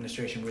that's when the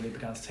administration really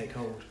began to take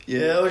hold.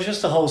 Yeah, it was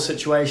just a whole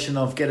situation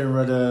of getting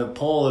rid of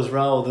Paul as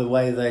well. The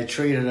way they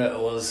treated it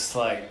was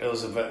like, it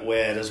was a bit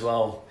weird as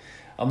well.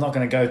 I'm not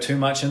going to go too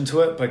much into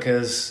it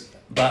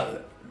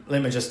but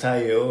let me just tell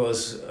you, it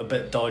was a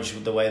bit dodgy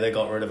with the way they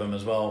got rid of him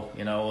as well.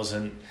 You know,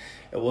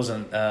 it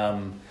wasn't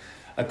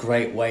a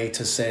great way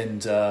to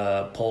send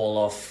Paul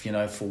off, you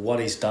know, for what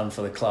he's done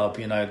for the club.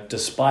 You know,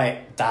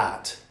 despite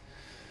that,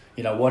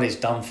 you know, what he's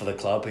done for the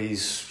club,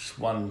 he's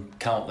won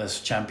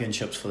countless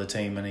championships for the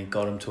team, and he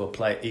got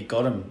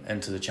him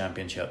into the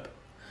championship.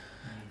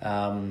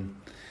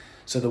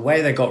 So the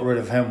way they got rid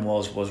of him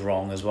was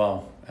wrong as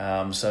well.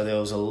 So there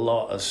was a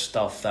lot of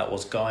stuff that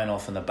was going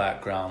off in the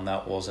background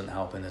that wasn't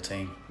helping the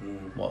team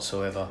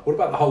whatsoever. What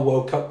about the whole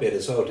World Cup bid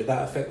as well? Did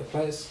that affect the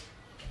players?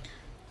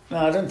 No,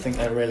 I don't think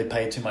they really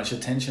paid too much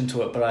attention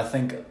to it, but I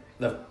think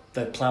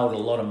they ploughed a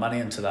lot of money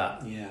into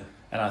that. Yeah.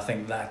 And I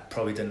think that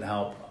probably didn't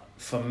help.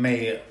 For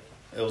me, it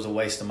was a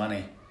waste of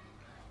money.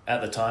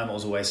 At the time, it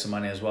was a waste of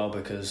money as well,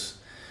 because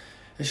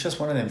it's just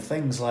one of them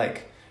things,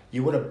 like,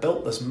 you would have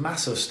built this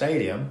massive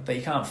stadium that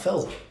you can't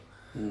fill.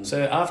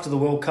 So after the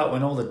World Cup,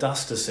 when all the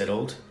dust has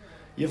settled,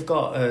 you've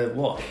got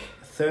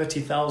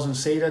 30,000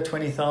 seater,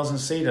 20,000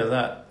 seater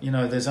that, you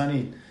know, there's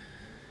only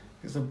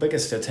the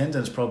biggest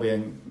attendance probably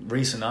in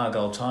recent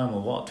Argyle time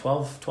were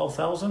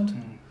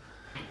 12,000.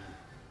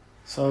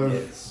 So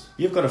yes.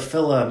 You've got to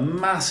fill a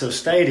massive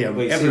stadium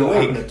every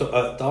week.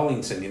 At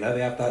Darlington, you know,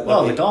 they have that.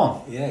 Well, they're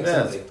gone. Yeah,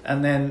 exactly. Yeah.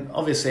 And then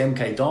obviously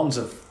MK Dons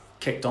have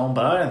kicked on,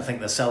 but I don't think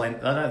they're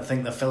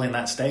filling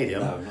that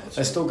stadium. No,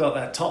 they've still got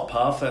that top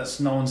half that's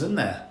no one's in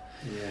there.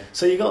 Yeah.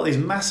 So you got these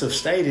massive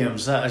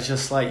stadiums that are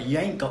just like, you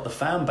ain't got the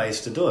fan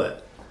base to do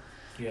it.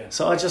 Yeah.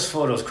 So I just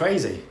thought it was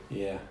crazy.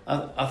 Yeah.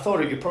 I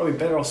thought you're probably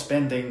better off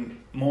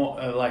spending more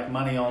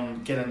money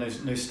on getting a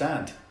new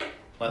stand,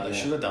 like they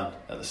should have done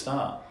at the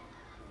start.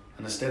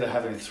 And instead of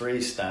having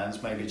 3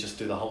 stands, maybe just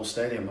do the whole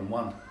stadium in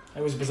one.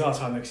 It was a bizarre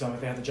time because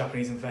they had the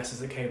Japanese investors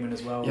that came in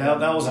as well. Yeah,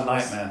 that was a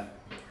nightmare.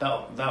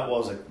 That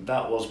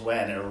was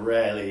when it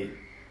really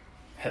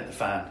hit the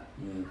fan.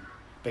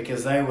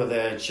 Because they were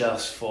there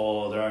just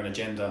for their own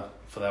agenda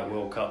for that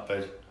World Cup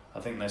bid.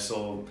 I think they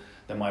saw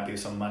there might be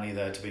some money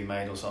there to be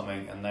made or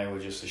something, and they were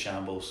just a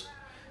shambles.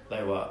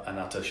 They were an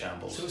utter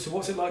shambles. So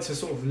what's it like to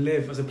sort of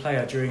live as a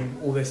player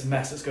during all this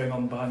mess that's going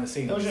on behind the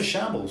scenes? It was just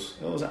shambles.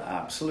 It was an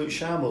absolute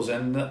shambles,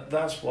 and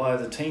that's why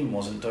the team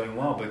wasn't doing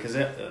well, because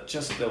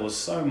there was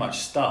so much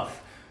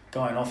stuff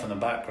going off in the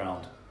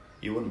background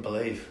you wouldn't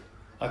believe.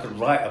 I could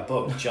write a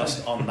book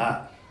just on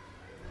that.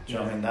 Do you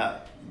know what I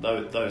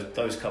mean?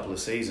 Those couple of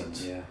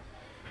seasons. Yeah.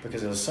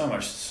 Because there was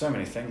so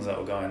many things that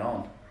were going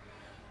on.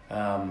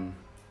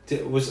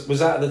 Was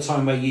that at the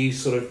time where you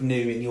sort of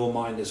knew in your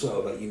mind as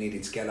well that you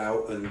needed to get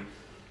out and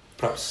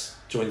perhaps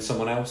join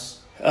someone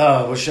else?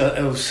 I was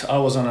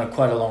on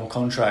quite a long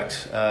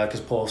contract because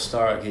Paul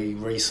Sturrock, he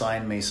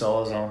re-signed me, so I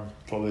was on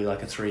probably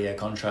like a 3-year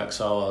contract.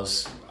 So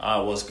I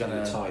was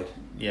gonna tied.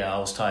 Yeah, I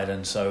was tied,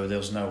 and so there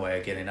was no way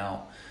of getting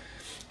out.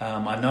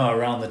 I know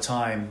around the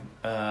time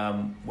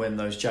when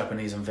those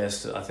Japanese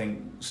investors, I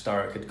think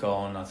Sturrock had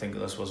gone. I think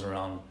this was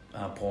around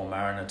Paul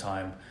Mariner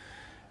time.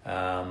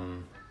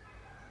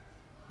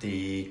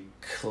 The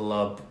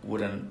club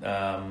wouldn't.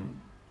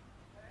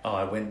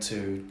 I went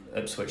to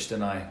Ipswich,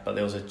 didn't I? But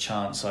there was a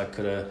chance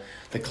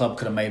the club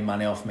could have made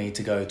money off me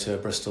to go to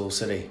Bristol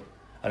City.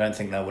 I don't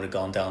think that would have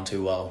gone down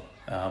too well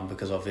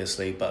because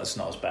obviously, but it's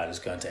not as bad as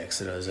going to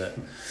Exeter, is it?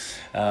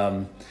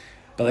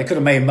 But but they could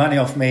have made money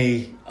off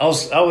me. I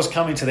was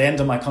coming to the end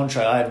of my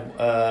contract.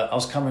 There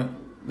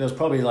was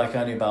probably like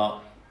only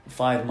about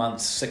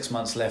 6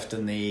 months left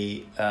in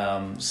the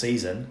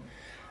season,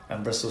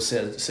 and Bristol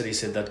City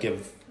said they'd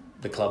give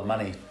the club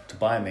money to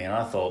buy me, and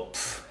I thought,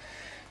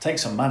 take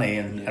some money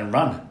and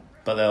run.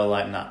 But they were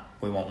like, nah,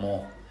 we want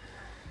more.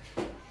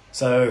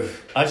 So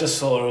I just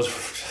thought it was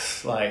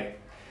just like,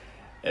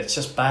 it's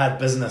just bad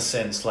business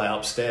sense, like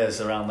upstairs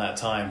around that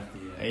time.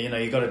 Yeah. You know,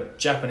 you got a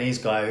Japanese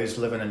guy who's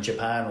living in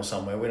Japan or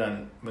somewhere. We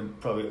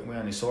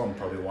only saw him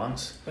probably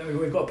once.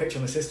 We've got a picture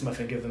on the system, I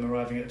think, of them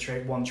arriving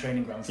at one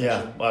training ground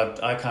session. Yeah, well,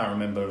 I can't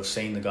remember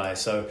seeing the guy.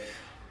 So,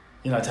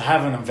 you know, to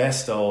have an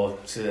investor or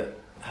to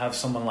have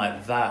someone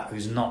like that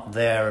who's not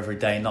there every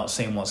day, not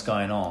seeing what's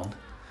going on,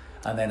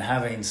 and then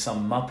having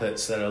some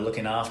muppets that are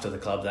looking after the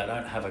club that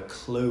don't have a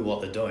clue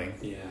what they're doing.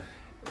 Yeah,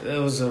 it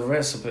was a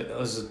recipe. It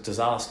was a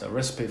disaster, a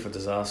recipe for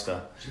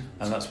disaster,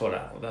 and that's what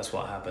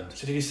happened.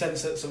 So did you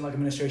sense that something like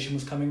administration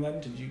was coming then?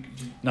 Did you...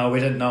 No,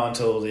 we didn't know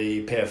until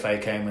the PFA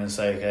came in and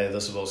say, "Okay,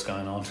 this is what's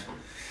going on."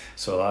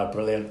 So,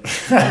 brilliant.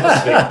 Must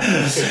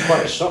be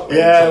quite a shock. Really.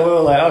 Yeah, we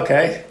were like,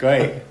 okay,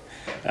 great.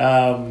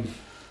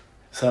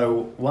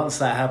 So once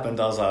that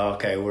happened, I was like,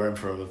 okay, we're in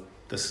for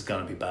this is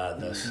going to be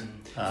bad. This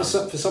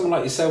for someone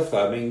like yourself,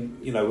 though, I mean,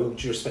 you know, with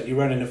due respect, you're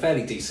earning a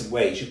fairly decent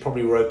wage. You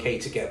probably were okay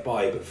to get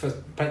by, but for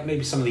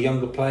maybe some of the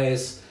younger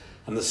players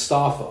and the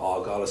staff at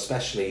Argyle,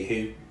 especially,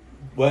 who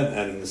weren't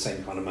earning the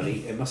same kind of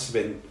money, it must have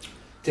been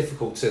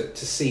difficult to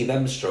see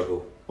them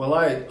struggle. Well,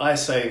 I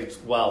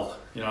saved well.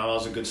 You know, I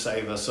was a good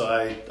saver, so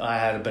I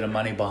had a bit of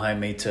money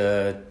behind me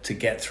to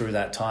get through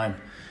that time.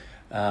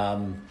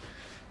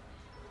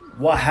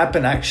 What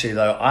happened actually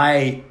though,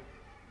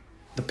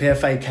 the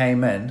PFA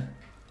came in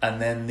and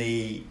then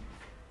the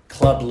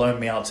club loaned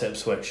me out to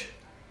Ipswich.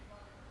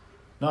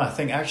 No, I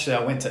think actually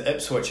I went to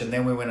Ipswich and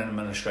then we went in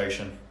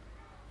administration.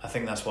 I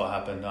think that's what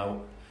happened.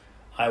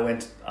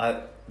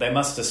 They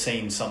must have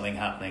seen something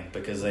happening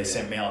because they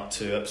sent me out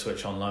to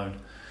Ipswich on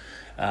loan.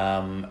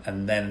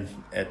 And then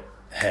it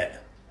hit.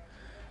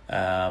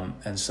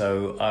 And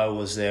so I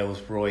was there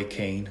with Roy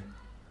Keane,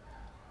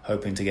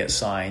 hoping to get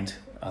signed.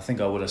 I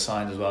think I would have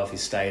signed as well if he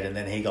stayed, and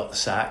then he got the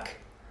sack.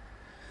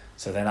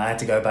 So then I had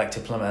to go back to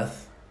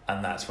Plymouth,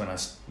 and that's when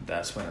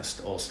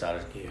it all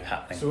started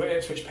happening. So were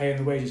Ipswich paying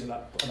the wages at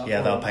that point?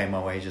 Yeah, they were paying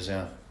my wages.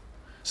 Yeah.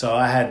 So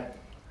I had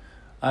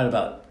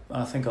about,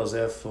 I think I was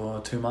there for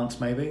 2 months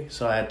maybe.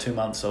 So I had 2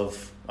 months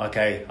of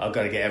okay, I've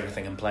got to get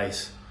everything in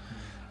place.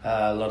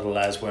 A lot of the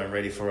lads weren't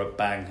ready for a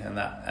bang, and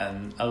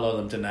a lot of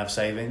them didn't have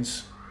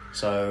savings,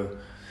 so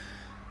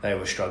they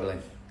were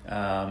struggling.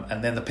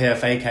 And then the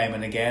PFA came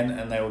in again,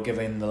 and they were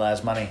giving the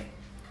lads money.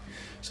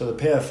 So the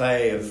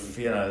PFA, if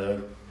you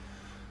know,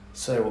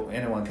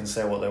 anyone can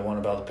say what they want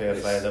about the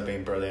PFA, they've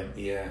been brilliant.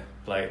 Yeah.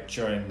 Like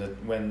during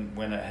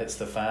when it hits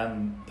the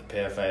fan, the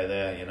PFA are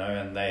there, you know,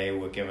 and they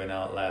were giving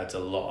out lads a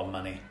lot of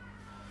money.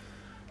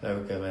 They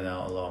were giving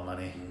out a lot of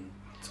money.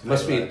 It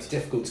must be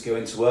difficult to go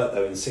into work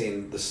though and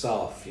seeing the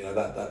staff, you know,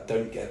 that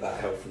don't get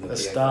that help from the PFA.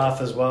 Staff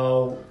as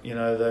well, you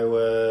know, they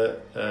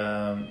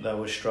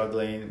were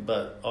struggling,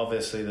 but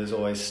obviously there's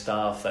always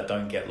staff that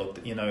don't get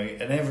looked, you know,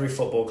 in every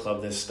football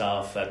club there's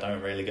staff that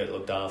don't really get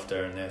looked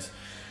after, and there's,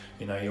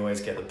 you know, you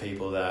always get the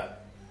people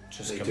that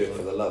just do it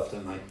for the love,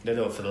 don't they? They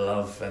do it for the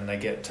love, and they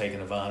get taken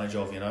advantage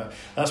of, you know.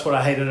 That's what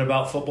I hated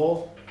about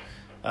football.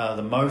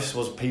 The most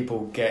was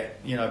people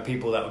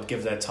that would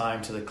give their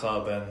time to the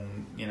club, and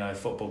you know,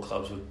 football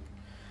clubs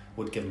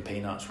would give them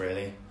peanuts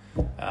really,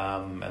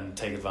 and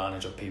take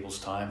advantage of people's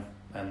time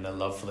and their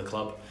love for the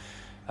club.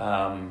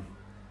 Not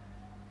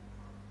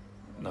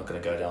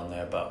going to go down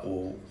there, but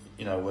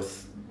you know,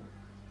 with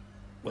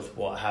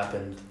what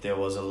happened, there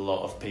was a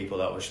lot of people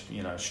that was,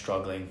 you know,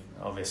 struggling.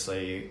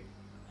 Obviously,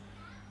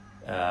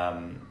 I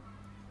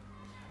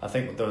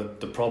think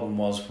the problem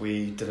was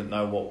we didn't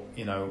know what,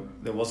 you know,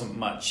 there wasn't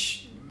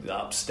much. The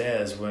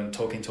upstairs weren't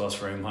talking to us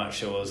very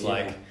much. It was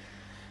like,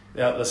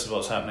 yeah, this is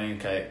what's happening.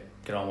 Okay,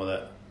 get on with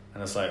it.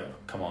 And it's like,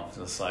 come on,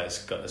 it's like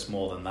it's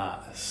more than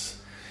that.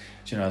 It's,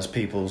 you know, it's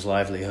people's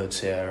livelihoods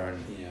here,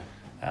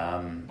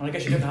 and I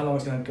guess you didn't know how long it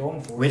was going to go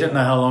on for. We didn't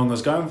know how long it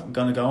was going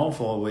to go on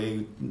for.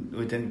 We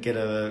didn't get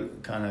a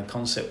kind of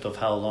concept of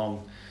how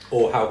long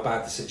or how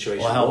bad the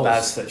situation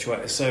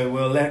was. So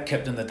we were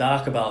kept in the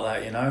dark about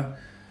that, you know.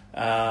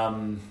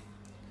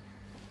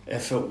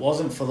 If it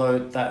wasn't for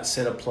that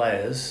set of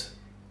players,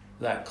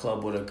 that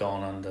club would have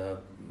gone under,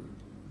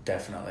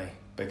 definitely,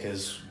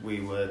 because we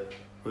were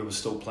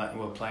still playing.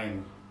 We were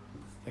playing.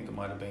 I think it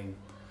might have been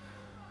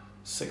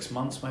 6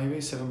 months,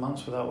 maybe 7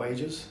 months without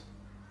wages.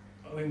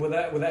 I mean, were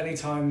there any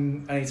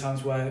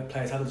times where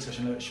players had a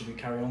discussion, look, should we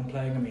carry on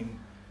playing? I mean,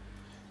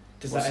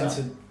 did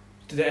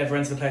it ever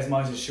enter the players'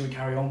 minds? Should we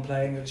carry on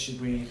playing? Should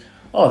we?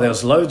 Oh, there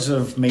was loads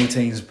of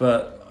meetings,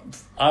 but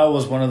I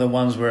was one of the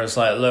ones where it's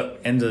like,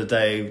 look, end of the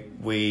day,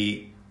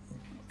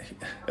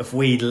 if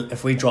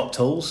we drop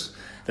tools,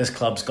 this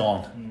club's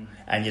gone,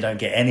 and you don't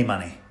get any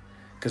money,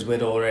 because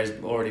we'd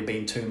already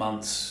been 2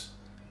 months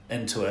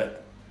into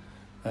it.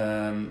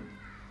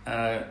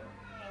 I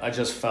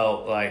just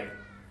felt like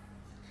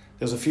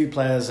was a few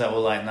players that were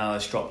like, "No,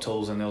 let's drop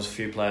tools," and there was a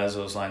few players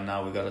that was like,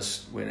 "No,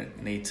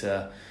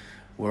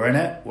 we're in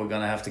it. We're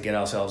gonna have to get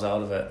ourselves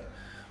out of it."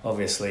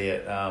 Obviously,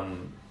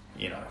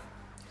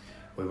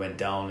 we went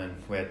down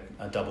and we had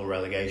a double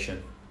relegation.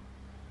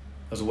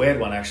 It was a weird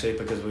one actually,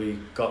 because we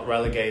got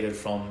relegated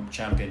from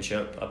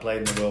Championship. I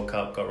played in the World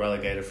Cup, got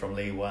relegated from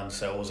League One,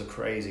 so it was a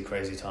crazy,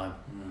 crazy time.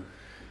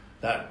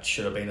 That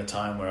should have been a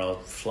time where I was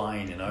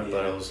flying,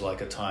 but it was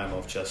like a time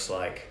of just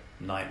like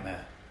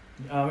nightmare.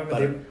 I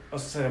remember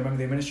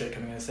the administrator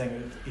coming in and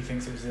saying that he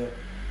thinks it was the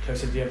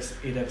closest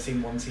he'd ever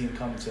seen one team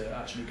come to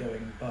actually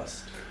going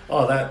bust.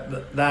 Oh,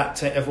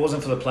 that if it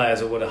wasn't for the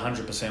players, it would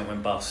 100%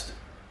 went bust,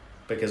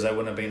 because they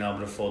wouldn't have been able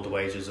to afford the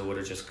wages. It would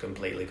have just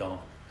completely gone.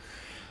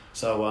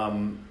 So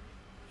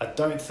I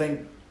don't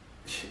think,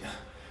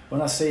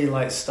 when I see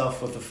like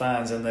stuff with the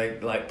fans and they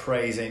like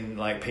praising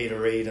like Peter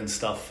Reid and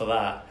stuff for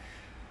that,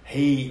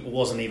 he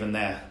wasn't even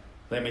there.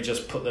 Let me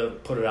just put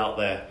it out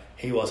there.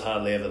 He was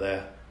hardly ever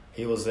there.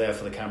 He was there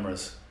for the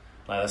cameras.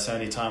 Like, that's the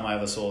only time I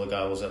ever saw the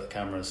guy was at the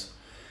cameras.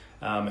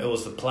 It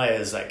was the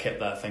players that kept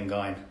that thing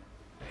going,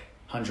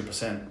 100%. If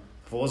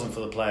it wasn't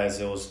for the players,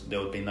 there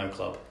would be no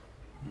club.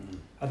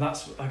 And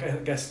that's, I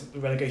guess, the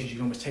relegation, you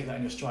can almost take that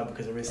in your stride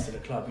because there is still a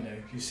club.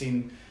 You've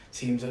seen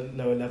teams at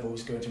lower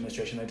levels go into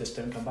administration, they just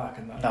don't come back,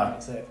 and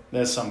that's it.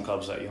 There's some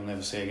clubs that you'll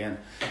never see again.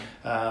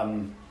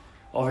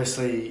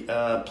 Obviously,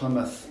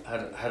 Plymouth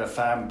had a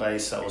fan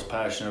base that was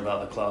passionate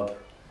about the club,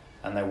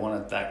 and they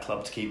wanted that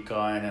club to keep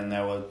going, and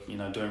they were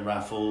doing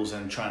raffles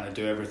and trying to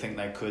do everything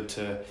they could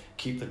to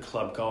keep the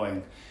club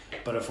going.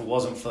 But if it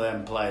wasn't for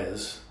them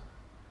players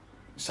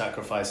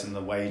sacrificing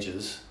the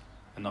wages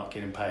and not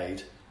getting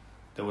paid,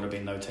 there would have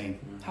been no team.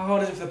 How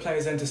hard is it for the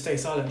players then to stay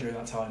silent during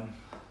that time?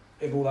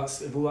 If all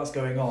that's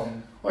going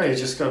on? Well, you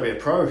just got to be a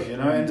pro.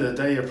 End of the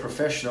day, you're a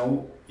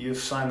professional. You've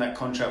signed that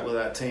contract with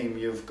that team.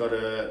 You've got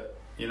to,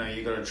 you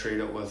got to treat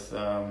it with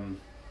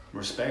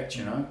respect.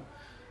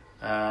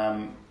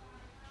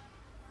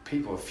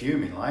 People are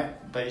fuming,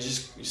 but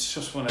it's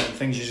just one of the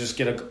things you just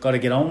got to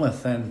get on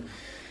with. And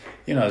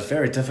it's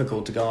very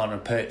difficult to go on a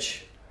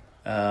pitch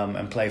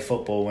and play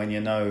football when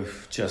you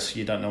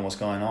don't know what's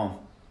going on.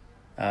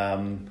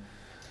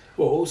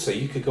 Well, also,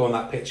 you could go on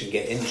that pitch and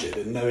get injured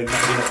and knowing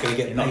that you're not going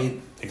to get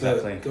paid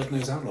exactly. for God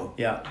knows how long.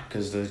 Yeah,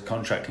 because the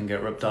contract can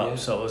get ripped up. Yeah.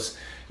 So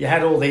you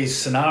had all these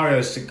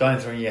scenarios going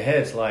through in your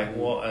head, like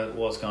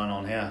what's going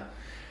on here.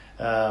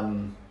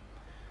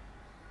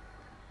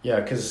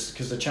 Because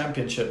the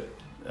Championship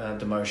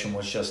demotion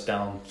was just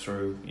down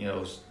through, it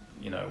was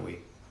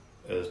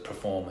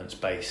performance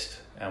based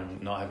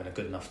and not having a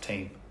good enough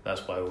team.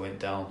 That's why we went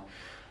down.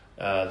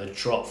 The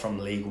drop from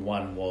League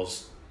One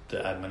was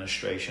the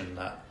administration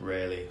that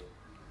really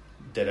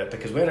did it,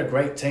 because we had a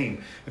great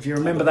team. If you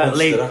remember that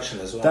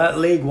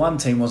League One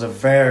team was a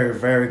very,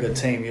 very good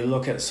team. You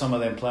look at some of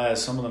them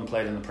players, some of them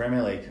played in the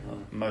Premier League,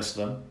 most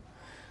of them.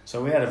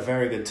 So we had a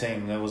very good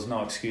team. There was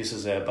no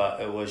excuses there,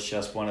 but it was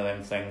just one of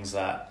them things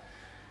that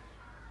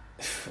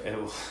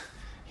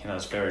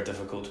it's very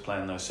difficult to play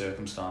in those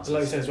circumstances.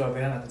 Like you said as well, if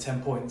they hadn't had the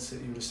 10 points, you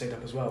would have stayed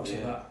up as well.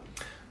 So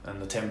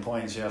and the 10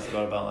 points, I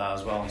forgot about that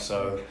as well.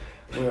 So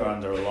we were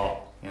under a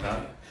lot.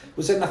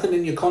 Was there nothing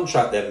in your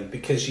contract then,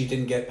 because you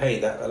didn't get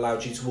paid, that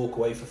allowed you to walk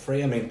away for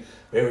free? I mean,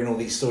 we're hearing all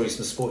these stories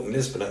from Sporting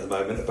Lisbon at the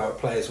moment about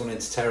players wanting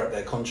to tear up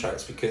their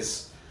contracts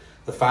because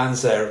the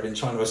fans there have been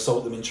trying to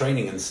assault them in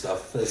training and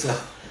stuff. That's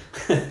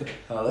we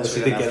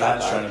didn't have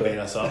fans trying to beat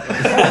us up.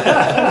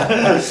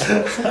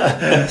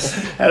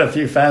 Had a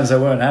few fans that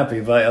weren't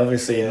happy, but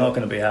obviously you're not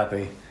going to be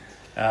happy.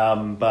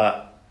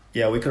 But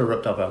yeah, we could have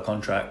ripped up our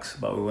contracts,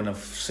 but we wouldn't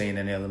have seen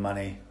any of the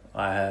money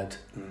I had.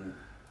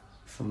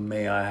 For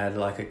me, I had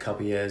like a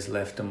couple of years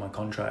left in my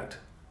contract.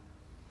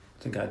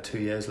 I think I had 2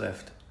 years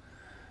left,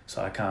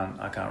 so I can't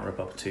rip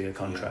up a 2-year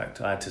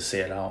contract. I had to see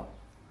it out.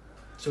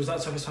 So was that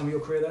the toughest time of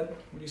your career then,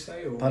 would you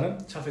say? Or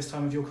Pardon? Toughest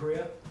time of your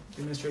career, the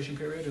administration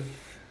period?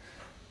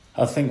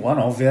 I think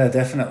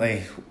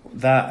definitely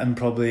that, and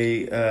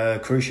probably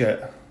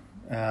Cruciate.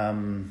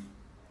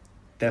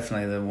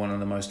 Definitely one of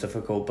the most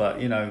difficult, but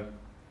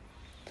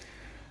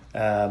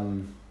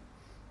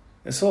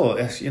it's all,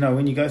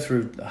 when you go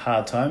through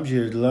hard times,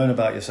 you learn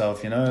about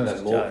yourself,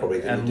 And more probably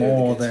than and you do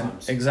more in the good than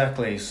times.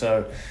 Exactly.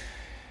 So,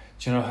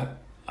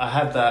 I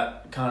had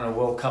that kind of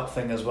World Cup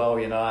thing as well.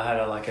 I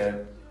had like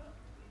a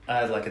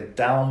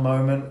down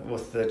moment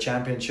with the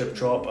Championship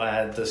drop. I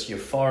had this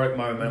euphoric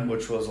moment,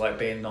 which was like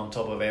being on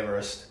top of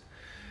Everest.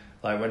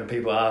 Like, when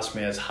people ask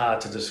me, it's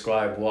hard to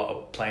describe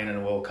what playing in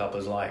a World Cup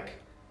is like.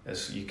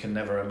 You can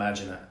never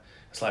imagine it.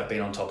 It's like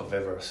being on top of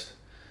Everest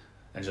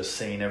and just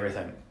seeing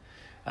everything.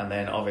 And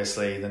then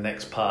obviously the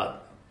next part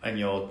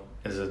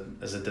is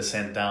a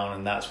descent down,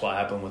 and that's what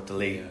happened with the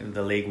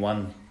League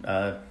One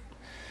and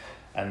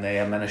the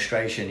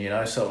administration.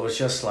 So it was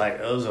just like,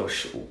 it was a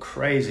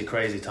crazy,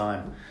 crazy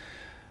time.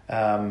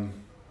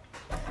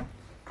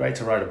 Great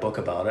to write a book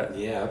about it.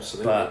 Yeah,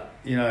 absolutely. But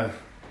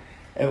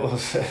it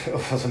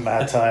was a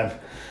mad time.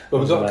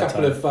 Well, we've got a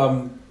couple of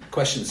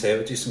questions here.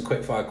 We'll do some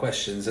quick fire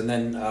questions, and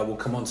then we'll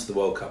come on to the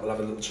World Cup. We'll have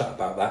a little chat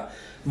about that.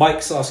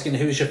 Mike's asking,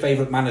 who is your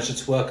favourite manager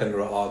to work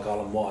under at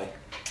Argyle and why?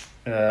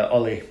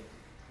 Ollie.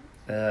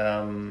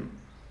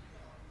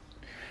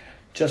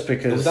 Just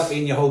because... Would that be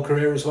in your whole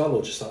career as well,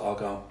 or just at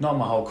Argyle? Not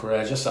my whole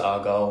career, just at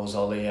Argyle was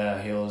Ollie.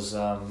 Yeah, he was,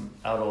 out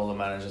of all the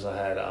managers I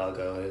had at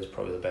Argyle, he was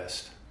probably the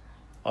best.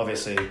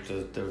 Obviously,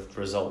 the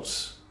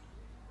results...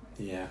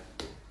 Yeah.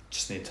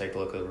 Just need to take a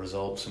look at the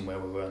results and where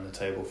we were on the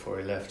table before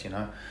he left, you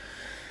know.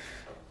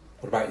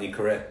 What about in your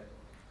career?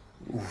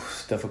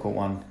 It's a difficult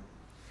one.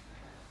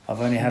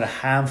 I've only had a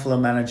handful of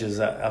managers.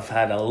 I've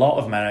had a lot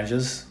of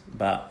managers,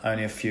 but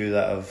only a few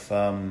that have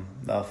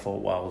that I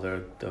thought, wow,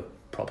 they're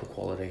proper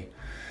quality.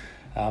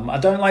 I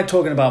don't like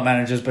talking about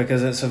managers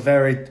because it's one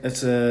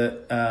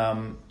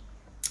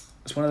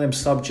of them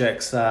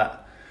subjects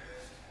that,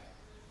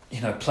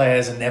 you know,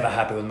 players are never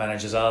happy with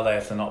managers, are they,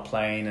 if they're not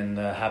playing, and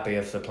they're happy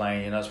if they're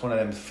playing. You know, it's one of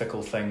them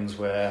fickle things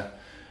where,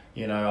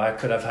 you know, I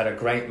could have had a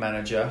great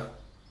manager,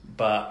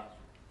 but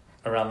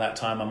around that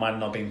time I might have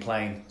not been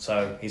playing,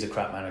 so he's a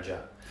crap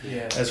manager.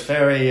 Yeah, it's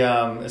very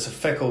it's a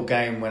fickle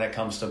game when it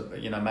comes to,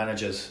 you know,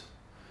 managers.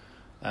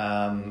 So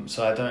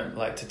I don't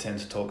like to tend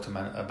to talk to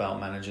about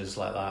managers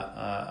like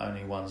that.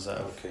 Only ones that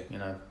have, you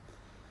know.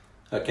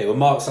 Okay, well,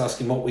 Mark's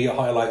asking, what were your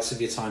highlights of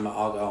your time at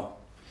Argyle?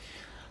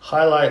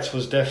 Highlights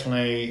was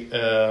definitely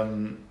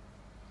around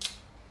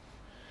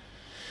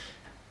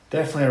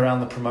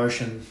the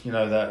promotion, you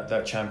know,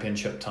 that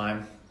championship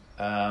time,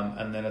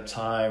 and then a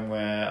time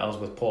where I was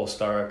with Paul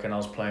Sturrock and I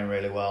was playing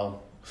really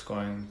well,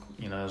 scoring,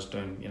 you know, I was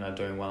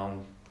doing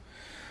well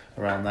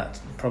around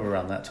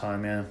that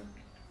time, yeah.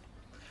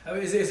 I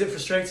mean, is it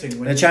frustrating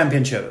when the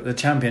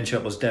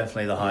championship was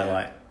definitely the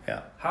highlight.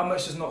 Yeah. How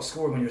much does not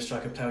scoring when you're a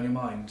striker play on your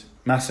mind?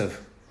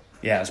 Massive.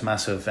 Yeah, it's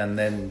massive, and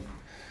then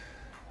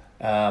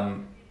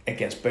it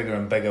gets bigger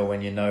and bigger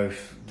when you know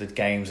the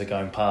games are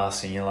going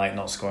past and you're like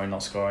not scoring.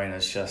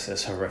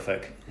 It's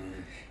horrific.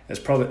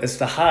 It's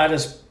the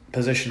hardest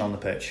position on the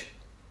pitch.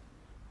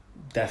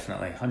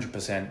 Definitely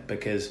 100%,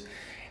 because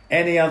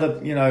any other,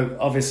 you know,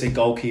 obviously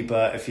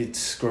goalkeeper, if you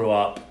screw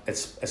up,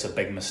 it's a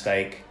big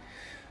mistake.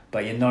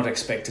 But you're not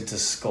expected to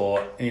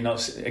score. You're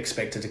not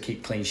expected to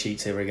keep clean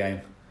sheets every game.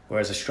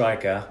 Whereas a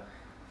striker,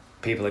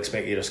 people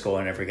expect you to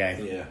score in every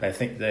game. Yeah. They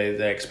think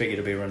they expect you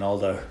to be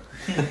Ronaldo.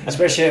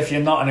 Especially if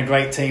you're not in a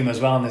great team as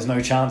well and there's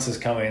no chances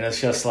coming.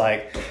 It's just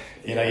like,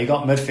 you know, you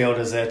got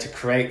midfielders there to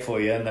create for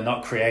you and they're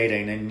not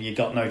creating, and you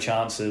got no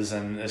chances,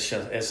 and it's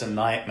a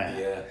nightmare.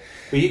 Yeah.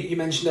 Well, you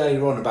mentioned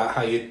earlier on about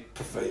how you'd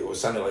prefer, or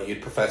sounded like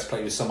you'd prefer to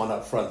play with someone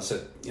up front.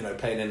 So, you know,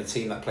 playing in a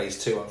team that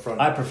plays two up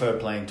front. I prefer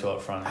playing two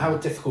up front. How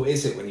difficult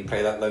is it when you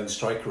play that lone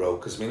striker role?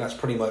 Because I mean, that's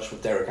pretty much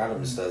what Derek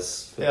Adams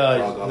does.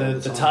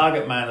 The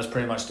target man is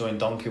pretty much doing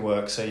donkey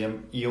work. So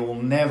you'll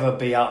never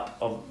be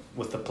up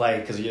with the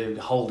play because you're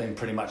holding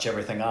pretty much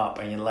everything up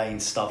and you're laying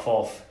stuff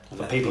off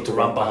for people to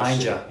run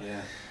behind you.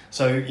 Yeah.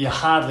 So you're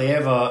hardly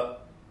ever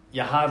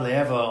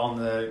on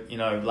the, you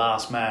know,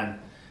 last man.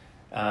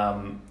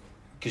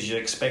 Because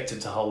you're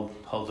expected to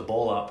hold the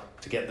ball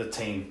up to get the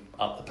team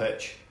up the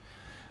pitch.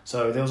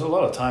 So there was a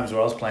lot of times where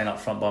I was playing up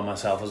front by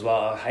myself as well.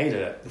 I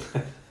hated it.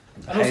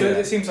 And also,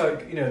 it seems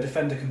like, you know, a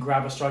defender can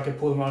grab a striker,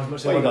 pull them around as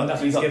much as they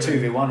want. You got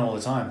 2v1 all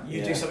the time.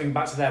 You do something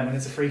back to them and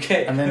it's a free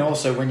kick. And then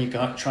also when you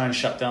try and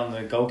shut down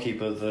the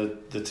goalkeeper,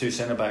 the two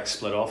centre backs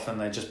split off and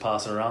they just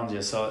pass it around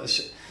you. So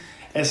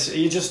it's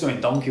you're just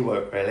doing donkey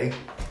work really.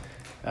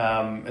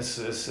 I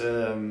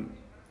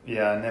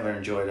never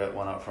enjoyed it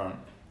one up front.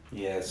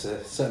 Yeah, it's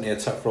certainly a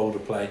tough role to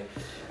play.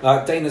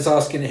 Dana's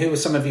asking, who were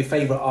some of your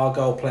favourite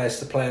Argyle players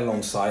to play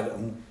alongside,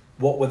 and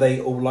what were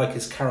they all like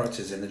as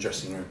characters in the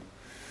dressing room?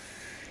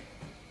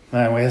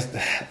 Man,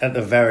 at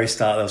the very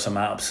start there were some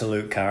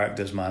absolute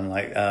characters, man.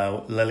 Like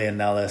Lillian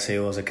Nellis, he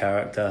was a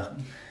character.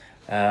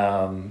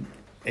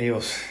 He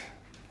was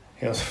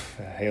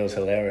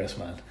hilarious,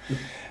 man.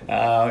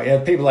 You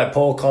had people like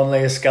Paul Conley,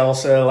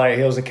 Scalcer, like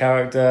he was a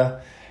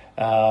character.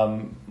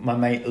 My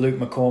mate Luke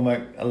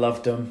McCormick, I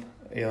loved him.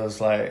 He was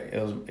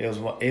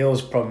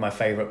probably my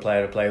favourite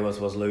player to play with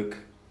was Luke.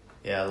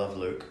 Yeah, I love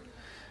Luke.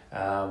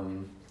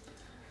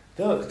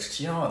 There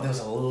was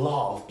a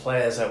lot of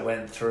players that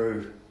went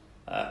through.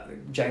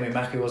 Jamie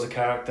Mackey was a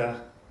character.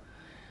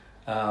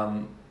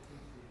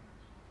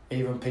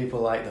 Even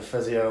people like the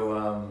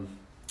physio,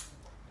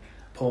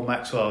 Paul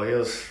Maxwell.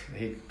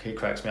 He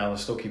cracks me up. I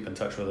still keep in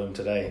touch with him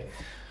today.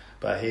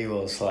 But he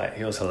was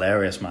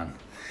hilarious, man.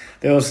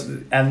 There was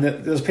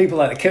people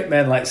like the kit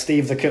man, like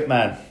Steve the kit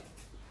man.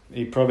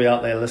 He's probably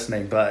out there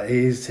listening, but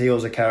he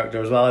was a character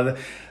as well.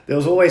 There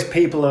was always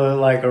people who were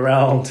like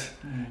around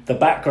the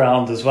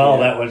background as well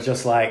that were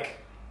just like,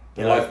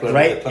 you know,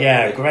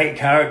 great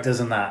characters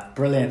in that,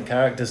 brilliant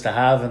characters to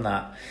have in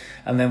that.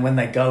 And then when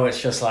they go,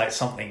 it's just like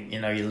something,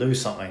 you know, you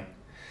lose something.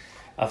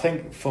 I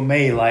think for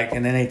me, like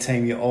in any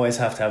team, you always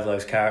have to have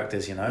those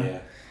characters, you know.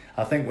 Yeah.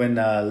 I think when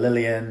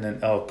Lillian and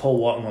Paul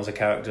Watton was a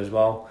character as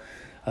well.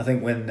 I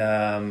think when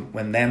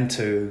them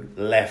two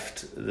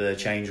left the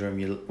change room,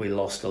 we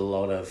lost a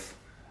lot of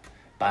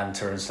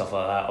banter and stuff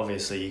like that.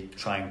 Obviously, you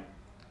try and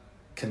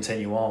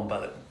continue on.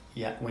 But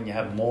yeah, when you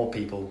have more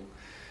people,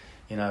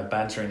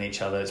 bantering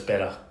each other, it's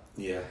better.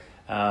 Yeah.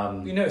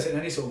 You notice it in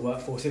any sort of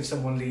workforce, if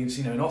someone leaves,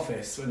 an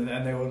office and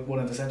they were one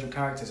of the central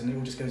characters, and it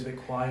all just goes a bit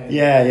quiet.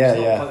 Yeah.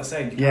 Quite the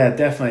same. Yeah,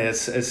 definitely.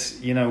 It's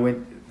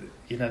when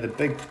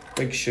the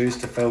big shoes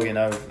to fill.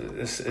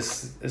 Those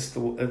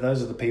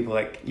are the people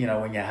that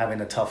when you're having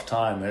a tough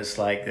time, it's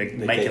like they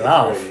make you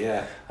laugh. Through,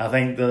 yeah. I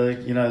think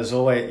there's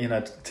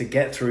always to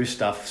get through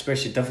stuff,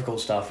 especially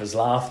difficult stuff, is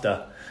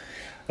laughter.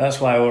 That's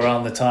why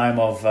around the time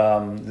of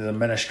the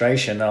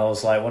administration, I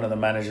was like, one of the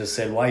managers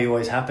said, "Why are you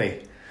always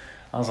happy?"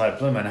 I was like,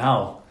 "Bloomin'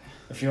 hell!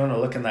 If you want to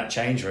look in that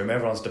change room,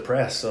 everyone's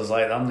depressed." So I was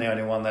like, "I'm the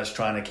only one that's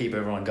trying to keep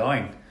everyone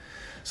going."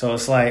 So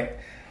it's like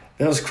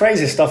there was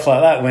crazy stuff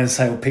like that when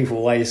saying,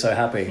 "People, why are you so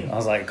happy?" I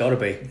was like, "Gotta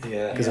be,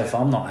 because if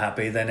I'm not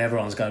happy, then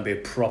everyone's going to be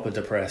proper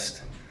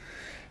depressed."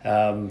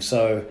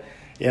 So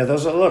yeah, there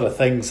was a lot of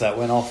things that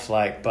went off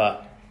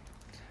but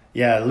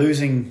yeah,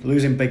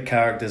 losing big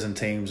characters and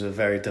teams are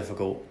very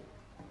difficult.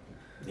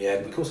 Yeah,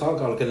 of course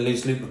Argyle are going to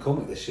lose Luke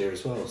McCormick this year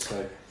as well.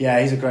 So yeah,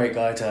 he's a great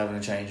guy to have in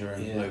a change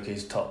room. Yeah. Luke,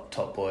 he's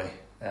top boy.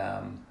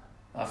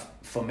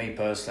 For me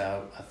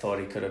personally, I thought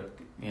he could have.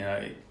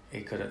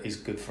 He's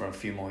good for a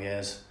few more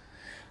years,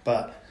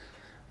 but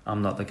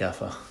I'm not the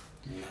gaffer.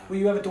 Were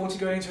you ever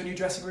daunted going into a new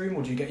dressing room,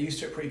 or do you get used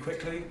to it pretty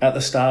quickly? At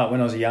the start, when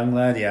I was a young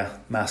lad, yeah,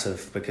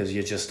 massive, because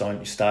you're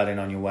starting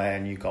on your way,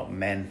 and you've got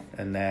men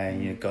in there,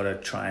 and you've got to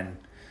try and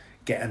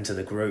get into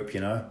the group,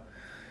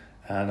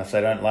 and if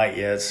they don't like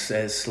you,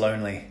 it's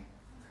lonely.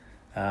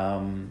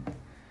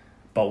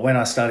 But when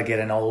I started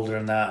getting older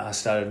and that, I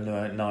started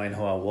knowing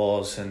who I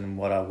was and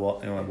what I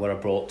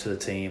brought to the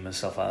team and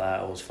stuff like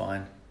that. It was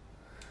fine.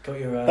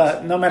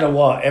 But no matter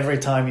what, every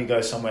time you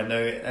go somewhere new,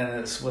 and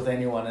it's with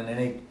anyone in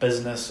any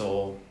business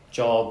or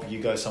job,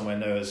 you go somewhere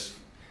new,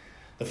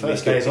 the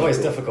first day is always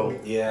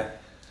difficult. Yeah.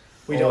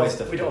 We don't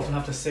often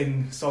have to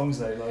sing songs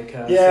though,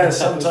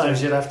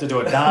 sometimes you'd have to do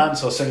a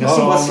dance or sing a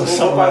song.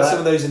 What about some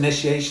of those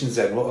initiations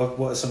then?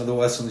 What are some of the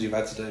worst ones you've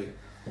had to do?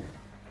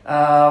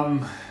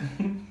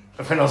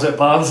 When I was at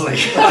Barnsley,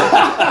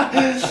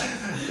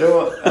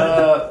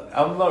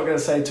 I'm not going to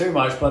say too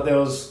much, but there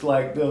was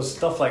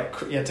stuff like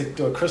you had to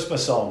do a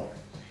Christmas song,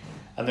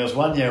 and there was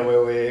one year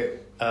where we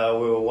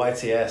were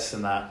YTS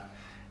and that,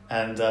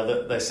 and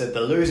they said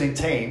the losing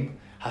team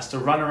has to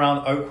run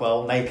around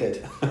Oakwell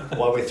naked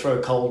while we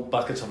throw cold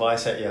buckets of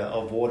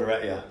water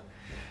at you.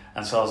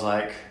 And so I was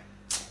like,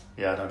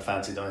 yeah, I don't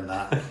fancy doing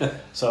that.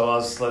 So I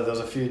was like, there was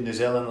a few New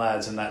Zealand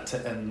lads in that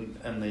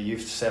in the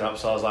youth setup.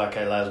 So I was like,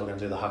 okay, lads, we're going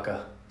to do the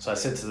haka. So I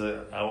said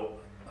I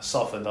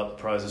softened up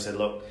the pros and said,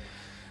 look,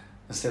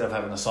 instead of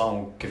having a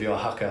song, we'll give you a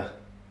haka.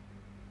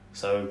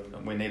 So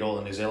we need all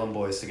the New Zealand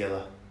boys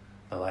together.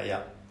 They're like,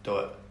 yeah, do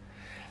it.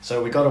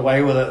 So we got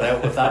away with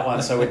it with that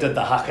one. So we did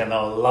the haka and they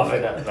were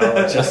loving it. They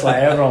were just like,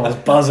 everyone was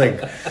buzzing.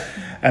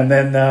 And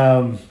then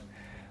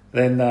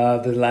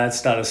the lads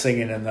started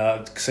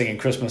singing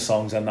Christmas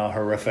songs, and they're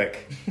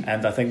horrific.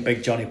 And I think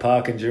Big Johnny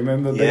Parkin, do you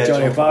remember Big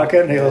Johnny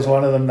Parkin? He was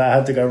one of them that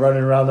had to go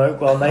running around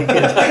Oakwell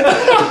naked.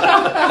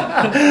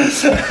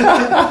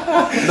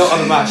 Not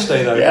on a match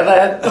day though.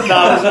 Yeah, it was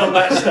not a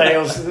match day.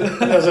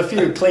 There was a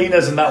few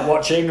cleaners and that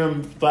watching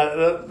them,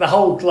 but the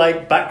whole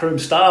backroom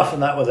staff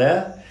and that were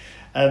there.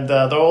 And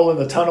they're all in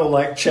the tunnel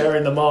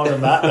cheering them on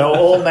and that. They were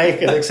all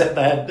naked except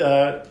they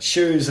had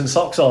shoes and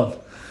socks on.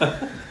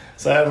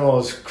 So everyone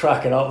was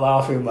cracking up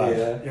laughing, man.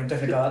 Yeah, I'm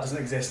definitely glad that doesn't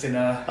exist in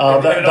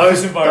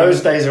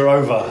those days are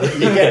over.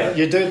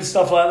 You do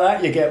stuff like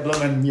that, you get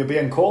you're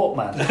being caught,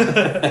 man.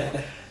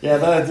 Yeah,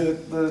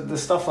 the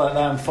stuff like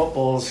that in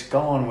football's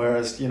gone,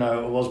 whereas it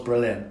was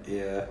brilliant.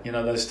 Yeah.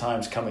 Those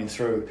times coming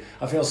through.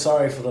 I feel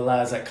sorry for the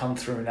lads that come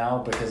through now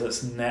because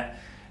it's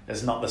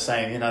not the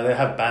same. They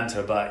have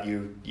banter, but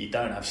you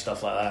don't have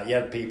stuff like that. You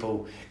had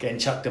people getting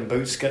chucked in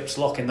boot skips,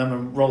 locking them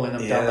and rolling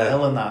them down the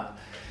hill and that,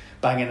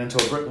 banging into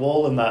a brick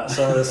wall and that.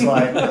 So it's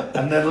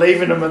and then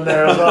leaving them in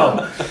there as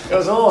well. There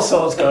was all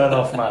sorts going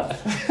off, man.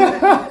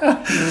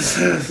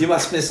 You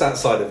must miss that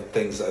side of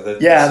things, though. That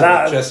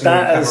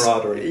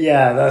camaraderie.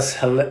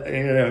 That's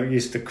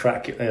used to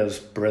crack. It was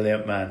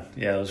brilliant, man.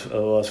 Yeah, it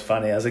was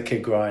funny. As a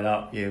kid growing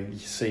up, you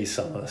see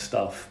some of the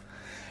stuff.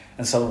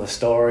 And some of the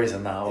stories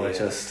and that were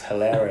just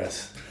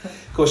hilarious.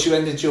 Of course, you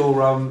ended your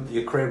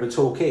career with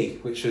Torquay,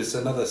 which was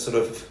another sort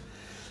of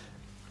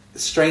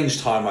strange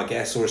time, I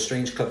guess, or a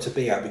strange club to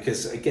be at,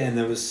 because again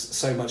there was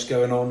so much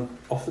going on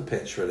off the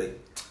pitch, really.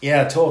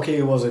 Yeah,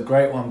 Torquay was a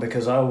great one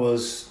because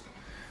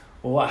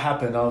what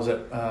happened? I was at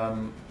I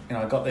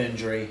got the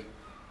injury.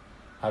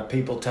 I had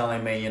people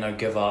telling me,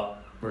 give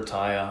up,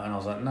 retire, and I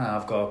was like, nah,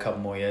 I've got a couple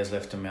more years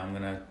left in me. I'm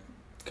gonna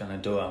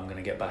do it. I'm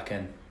gonna get back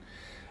in.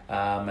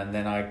 And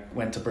then I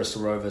went to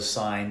Bristol Rovers,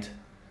 signed.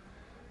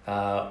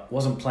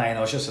 Wasn't playing,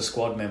 I was just a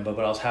squad member,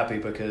 but I was happy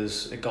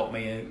because it got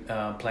me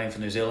playing for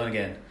New Zealand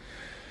again.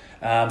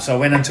 So I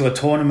went into a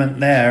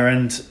tournament there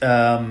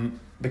and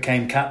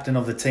became captain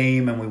of the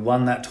team, and we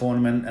won that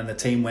tournament, and the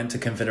team went to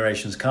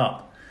Confederations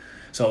Cup.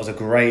 So it was a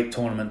great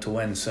tournament to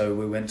win. So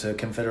we went to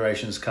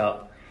Confederations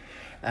Cup,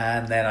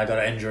 and then I got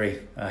an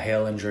injury, a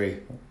heel injury.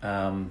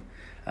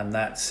 and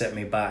that set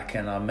me back,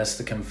 and I missed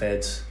the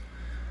Confeds.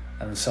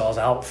 And so I was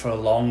out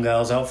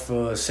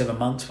for 7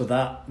 months with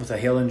a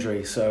heel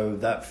injury, so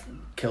that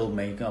killed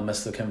me. I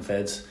missed the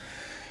Confeds.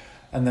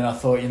 And then I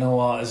thought, you know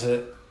what,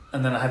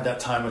 and then I had that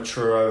time with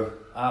Truro.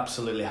 I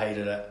absolutely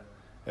hated it.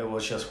 It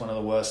was just one of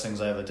the worst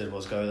things I ever did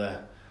was go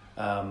there.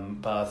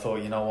 But I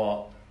thought, you know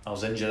what, I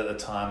was injured at the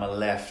time, I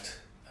left.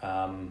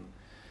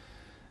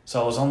 So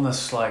I was on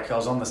this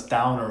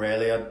downer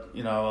really. I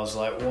was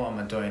like, what am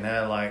I doing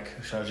there? Like,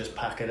 should I just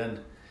pack it in?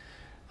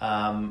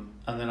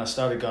 And then I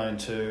started going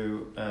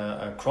to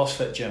a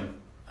CrossFit gym,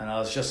 and I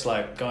was just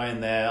like going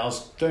there. I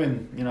was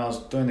doing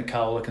the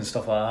cowlick and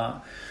stuff like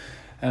that,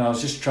 and I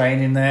was just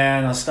training there,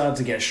 and I started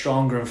to get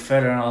stronger and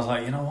fitter, and I was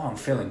like, you know what, I'm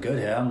feeling good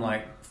here. I'm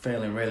like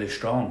feeling really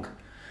strong,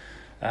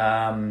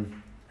 and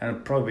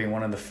I've probably been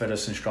one of the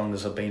fittest and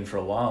strongest I've been for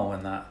a while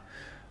in that.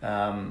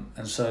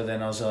 And so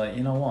then I was like,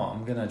 you know what,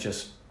 I'm gonna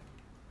just.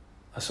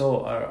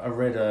 I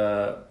read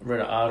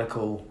an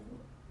article.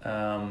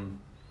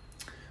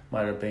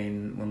 Might have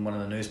been in one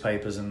of the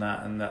newspapers and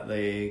that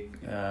the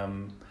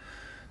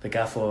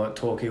gaffer at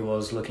Torquay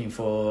was looking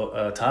for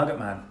a target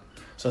man.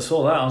 So I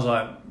saw that, I was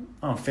like,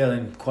 I'm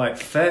feeling quite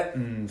fit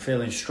and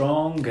feeling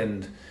strong,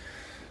 and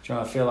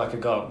I feel like I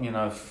got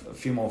a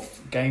few more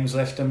games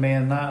left in me,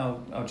 and that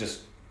I'll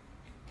just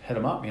hit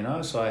him up,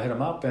 So I hit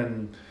him up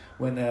and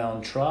went there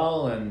on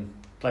trial and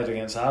played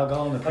against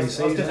Argyle in the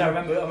pre-season. I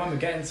remember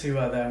getting to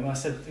there, and I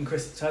said, and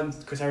Chris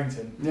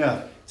Errington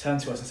turned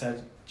to us and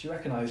said, do you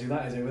recognise who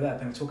that is over there?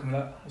 They were talking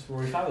about that's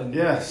Rory Fallon.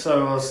 Yeah,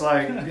 so I was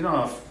like,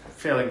 I'm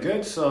feeling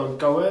good, so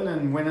go in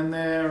and win in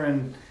there,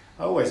 and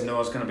I always knew I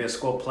was going to be a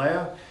squad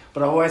player,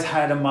 but I always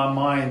had in my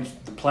mind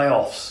the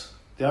playoffs.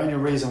 The only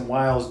reason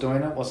why I was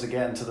doing it was to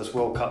get into this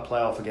World Cup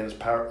playoff against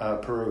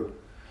Peru.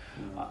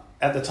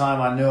 At the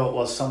time, I knew it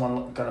was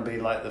someone going to be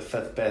like the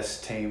 5th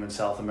best team in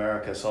South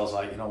America, so I was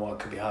like, you know what, it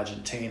could be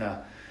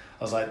Argentina.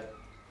 I was like,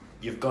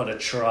 you've got to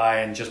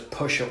try and just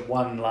push it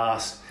one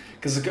last...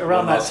 Because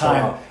around that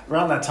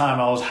time,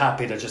 I was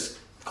happy to just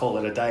call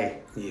it a day.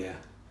 Yeah.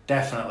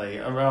 Definitely.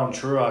 Around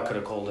Truro, I could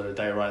have called it a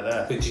day right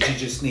there. But did you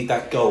just need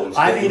that goal?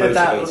 I needed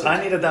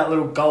that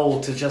little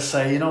goal to just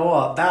say, you know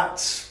what,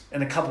 that's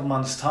in a couple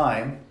months'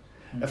 time.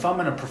 If I'm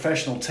in a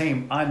professional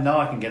team, I know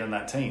I can get in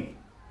that team,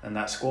 in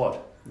that squad,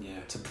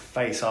 to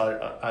face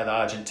either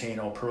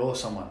Argentina or Peru or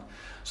someone.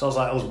 So I was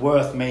like, it was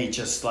worth me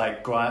just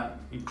like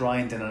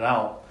grinding it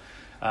out.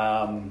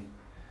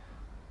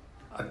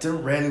 I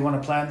didn't really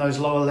want to play in those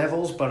lower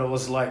levels, but it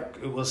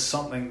was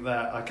something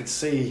that I could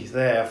see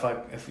there. If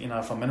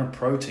I'm in a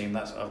pro team,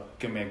 that'll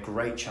give me a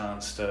great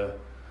chance to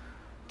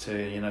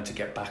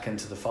get back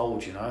into the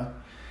fold. So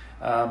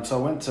I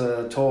went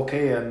to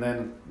Torquay, and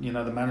then the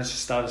manager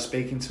started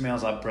speaking to me. I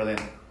was like,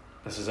 brilliant,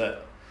 this is it.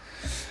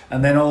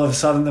 And then all of a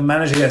sudden the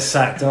manager gets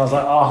sacked, and I was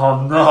like,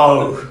 oh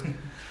no.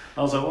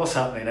 I was like, what's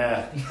happening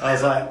there? I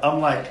was like, I'm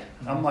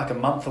like a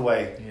month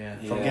away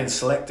from getting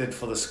selected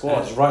for the squad.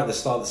 It was right at the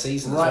start of the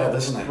season, right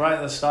wasn't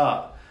at the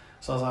start.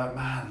 So I was like,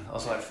 man, I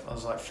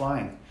was like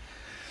flying.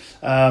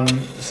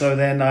 So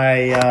then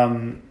I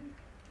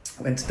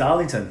went to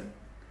Darlington.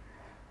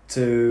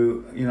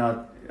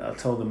 I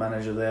told the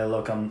manager there,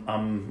 look,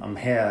 I'm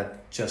here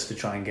just to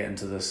try and get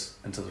into this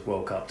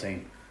World Cup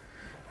team,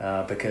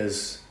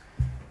 because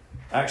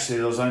actually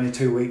there was only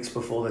 2 weeks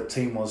before the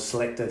team was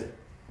selected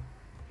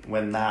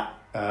when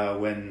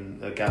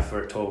the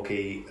gaffer at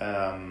Torquay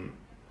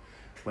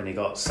when he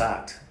got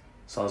sacked.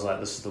 So I was like,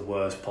 this is the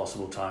worst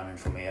possible timing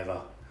for me ever.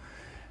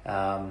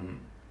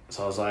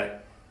 So I was like,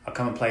 I'll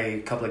come and play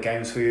a couple of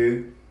games for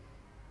you,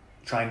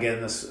 try and get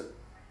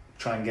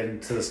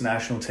into this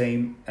national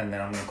team, and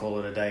then I'm going to call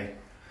it a day.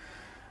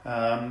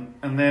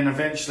 And then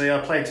eventually I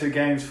played 2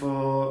 games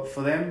for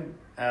them.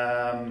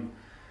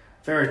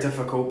 Very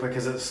difficult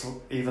because it's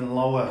even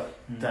lower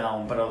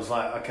down, but I was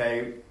like,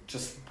 okay,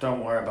 just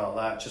don't worry about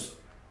that, just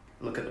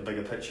look at the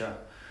bigger picture.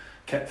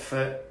 Kept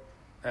fit,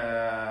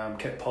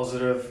 kept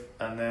positive,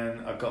 and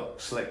then I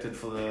got selected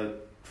for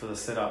the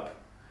sit-up.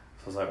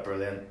 So I was like,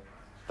 brilliant,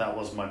 that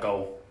was my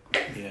goal.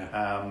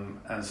 Yeah.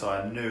 And so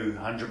I knew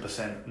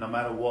 100%, no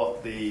matter what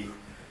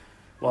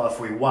if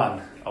we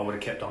won, I would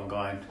have kept on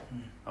going.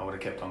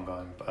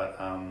 But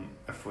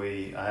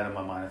I had in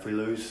my mind, if we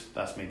lose,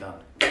 that's me done.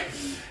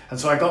 And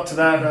so I got to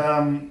that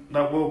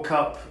World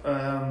Cup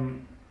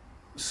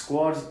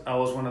squad. I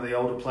was one of the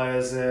older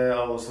players there.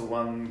 I was the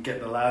one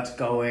getting the lads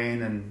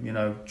going and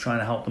trying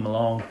to help them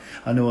along.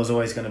 I knew I was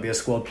always going to be a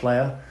squad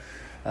player.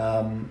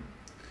 And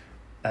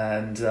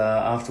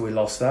after we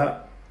lost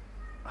that,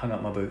 hung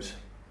up my boots.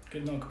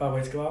 Good, not a bad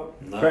way to go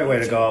out. No, great way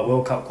to go out.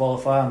 World Cup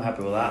qualifier. I'm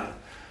happy with that.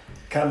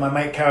 My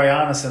mate Carrie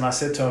Arneson, I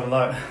said to him,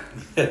 look,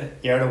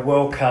 you're at a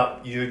World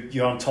Cup,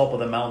 you're on top of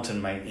the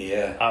mountain, mate.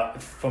 Yeah.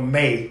 For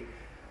me,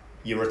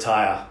 you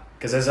retire.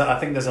 Because I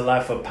think there's a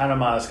lad for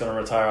Panama that's going to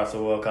retire after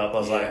the World Cup. I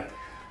was like,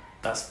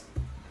 let's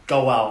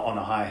go out on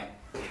a high.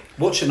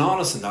 Watching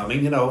Arneson, though, I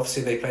mean,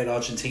 obviously they played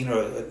Argentina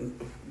a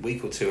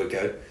week or 2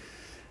 ago.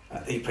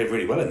 He played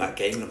really well in that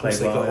game, and of course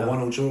they got a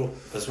 1-1 draw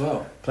as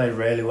well. Played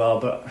really well,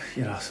 but,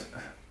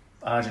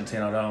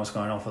 Argentina, I don't know what's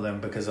going on for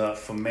them, because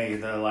for me,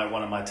 they're like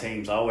one of my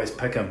teams. I always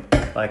pick them.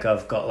 Like,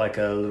 I've got like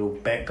a little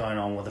bet going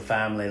on with the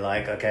family.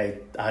 Like, okay,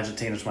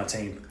 Argentina's my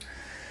team.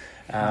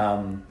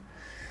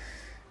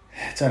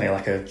 It's only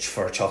like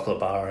for a chocolate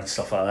bar and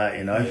stuff like that,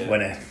 you know. Yeah.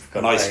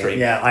 When ice cream.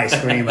 Yeah, ice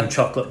cream and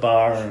chocolate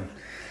bar.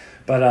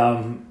 But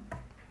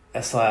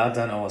it's like, I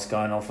don't know what's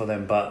going on for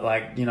them. But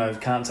like, you know,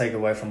 can't take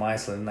away from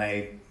Iceland.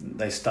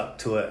 They stuck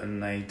to it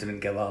and they didn't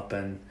give up.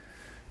 And,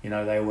 you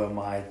know, they were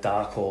my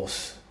dark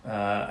horse.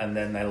 And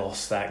then they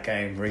lost that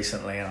game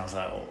recently, and I was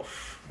like, oh.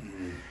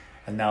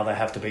 And now they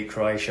have to beat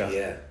Croatia.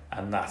 Yeah.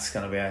 And that's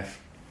going to be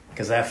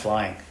because they're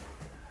flying.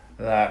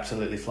 They're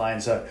absolutely flying.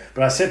 So,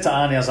 but I said to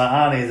Arnie, I was like,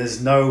 Arnie,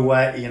 there's no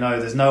way you're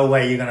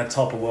going to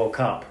top a World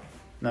Cup.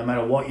 No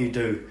matter what you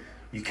do,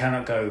 you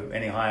cannot go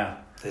any higher.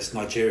 There's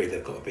Nigeria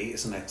they've got to beat,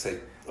 isn't it? So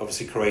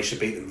obviously Croatia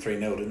beat them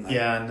 3-0, didn't they?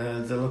 Yeah, and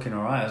they're looking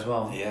all right as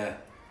well. Yeah.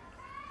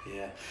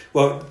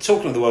 Well,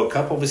 talking of the World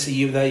Cup, obviously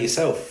you were there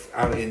yourself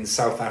out in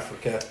South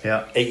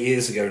Africa 8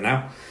 years ago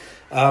now.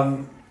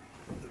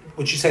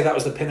 Would you say that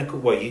was the pinnacle?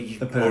 Well,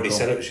 you've already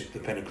said it was the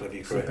pinnacle of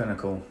your career. It's the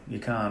pinnacle. You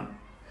can't.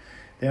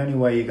 The only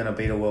way you're going to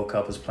beat a World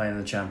Cup is playing in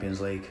the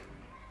Champions League.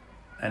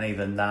 And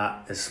even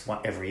that is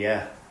every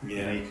year. Yeah.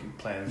 You know, you can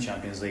play in the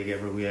Champions League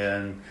every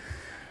year.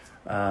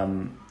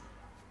 And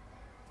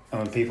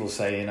when people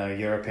say, you know,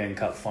 European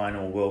Cup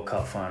final, World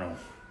Cup final,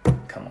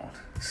 come on.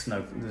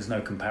 There's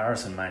no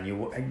comparison, man.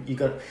 You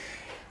got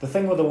the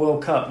thing with the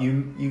World Cup.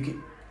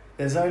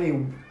 There's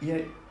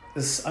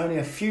only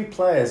a few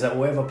players that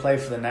will ever play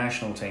for the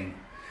national team,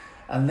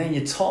 and then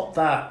you top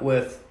that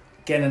with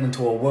getting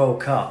into a World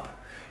Cup.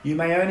 You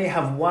may only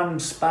have one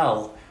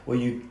spell where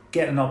you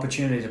get an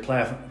opportunity to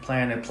play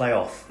in a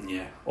playoff,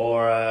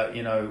 or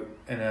in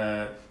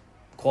a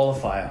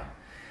qualifier,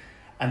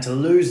 and to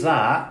lose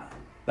that.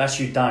 That's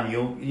you done.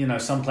 You know,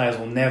 some players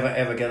will never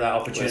ever get that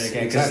opportunity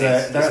again, because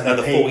they're at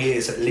another the peak. 4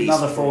 years at least.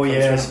 Another 4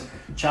 years.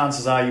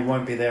 Chances are you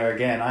won't be there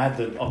again. I had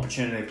the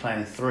opportunity of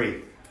playing 3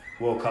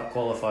 World Cup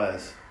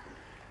qualifiers,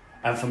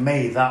 and for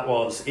me that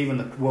was even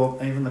the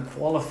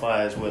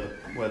qualifiers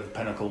were the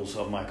pinnacles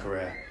of my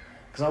career.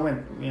 Because I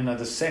went, you know,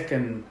 the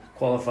second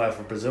qualifier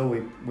for Brazil,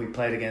 we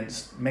played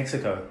against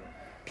Mexico,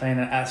 playing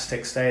at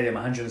Aztec Stadium,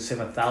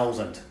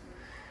 107,000.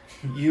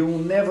 You'll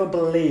never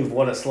believe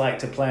what it's like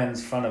to play in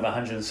front of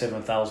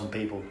 107,000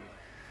 people.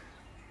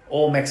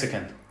 All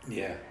Mexican.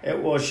 Yeah. It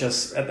was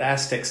just at the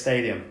Aztec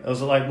Stadium. It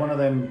was like one of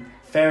them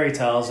fairy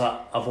tales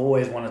I've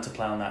always wanted to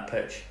play on that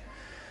pitch.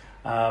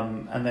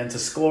 And then to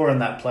score in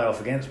that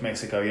playoff against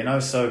Mexico, you know.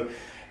 So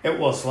it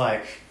was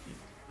like,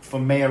 for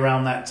me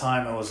around that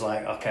time, it was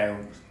like, okay,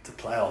 the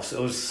playoffs. It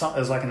was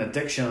like an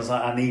addiction. It was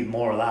like, I need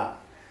more of that.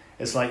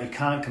 It's like you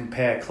can't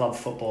compare club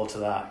football to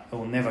that. It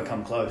will never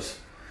come close.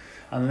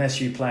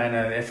 Unless you play in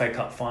a FA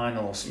Cup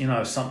finals, you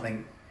know,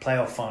 something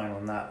playoff final,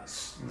 and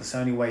that's the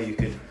only way you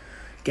could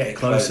get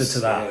closer to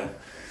that.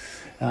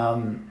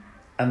 Yeah.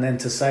 And then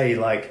to say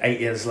like 8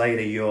 years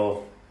later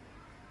you're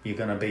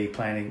going to be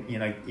playing, you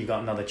know, you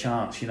got another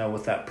chance. You know,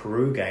 with that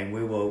Peru game,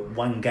 we were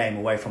one game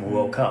away from a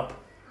World Cup.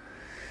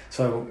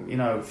 So, you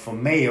know, for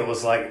me it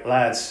was like,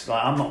 lads,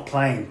 like, I'm not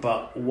playing,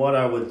 but what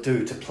I would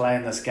do to play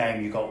in this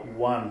game, you got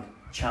one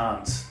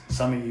chance.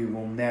 Some of you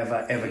will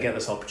never ever get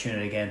this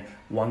opportunity again.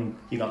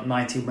 You got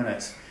 90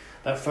 minutes.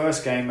 That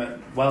first game at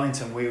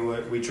Wellington,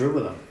 we drew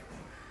with them.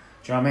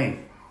 Do you know what I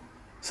mean?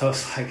 So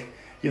it's like,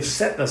 you've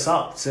set this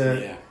up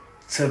to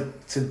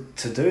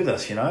do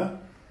this, you know.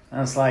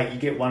 And it's like you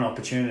get one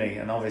opportunity,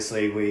 and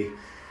obviously we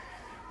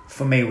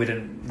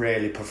didn't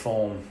really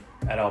perform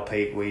at our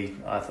peak.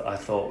 I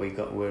thought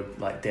we're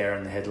like deer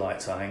in the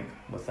headlights. I think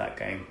with that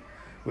game,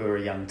 we were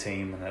a young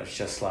team, and it was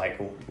just like,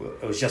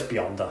 it was just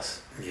beyond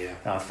us. Yeah.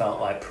 And I felt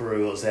like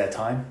Peru, it was their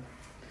time.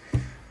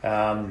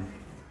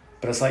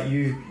 But it's like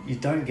you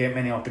don't get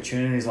many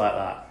opportunities like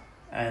that,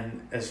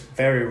 and it's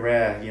very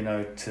rare, you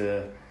know,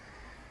 to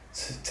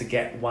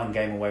get one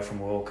game away from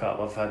a World Cup.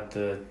 I've had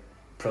the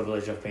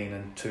privilege of being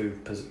in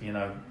 2, you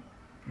know,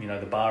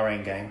 the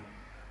Bahrain game,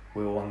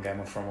 we were one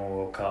game from a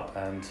World Cup,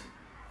 and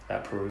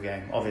that Peru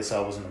game. Obviously,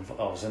 I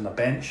was in the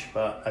bench,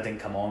 but I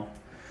didn't come on.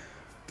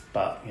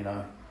 But you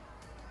know,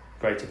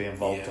 great to be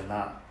involved in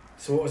that.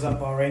 So what was that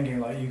Bahrain game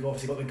like? You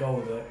obviously got the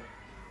goal that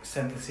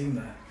sent the team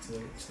there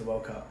to the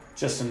World Cup.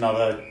 Just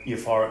another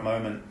euphoric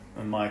moment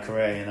in my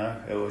career, you know.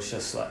 It was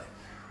just like,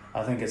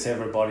 I think it's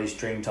everybody's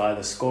dream to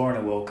either score in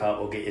a World Cup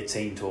or get your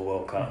team to a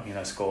World Cup, you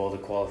know, score the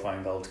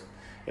qualifying goal.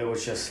 It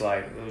was just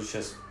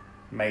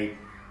made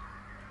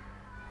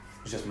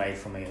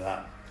for me,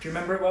 that. Do you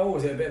remember it well?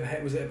 Was it a bit of a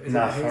hit?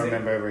 No, I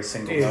remember every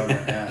single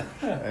moment, yeah.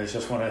 It was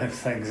just one of those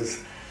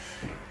things.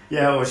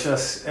 Yeah, it was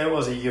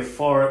a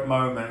euphoric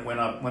moment when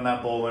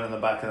that ball went in the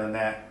back of the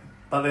net.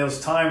 But there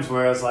was times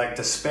where it was like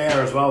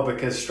despair as well,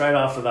 because straight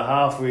after the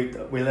half we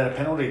let a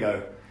penalty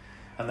go,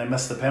 and they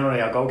missed the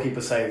penalty. Our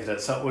goalkeeper saved it.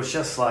 So it was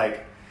just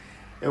like,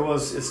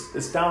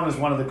 it's down as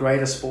one of the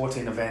greatest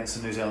sporting events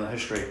in New Zealand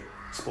history.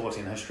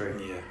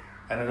 Yeah.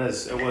 And it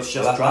was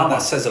just drama.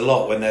 That says a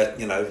lot when they're,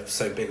 you know,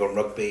 so big on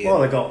rugby.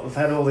 Well, they've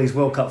had all these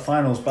World Cup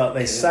finals, but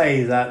they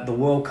say that the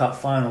World Cup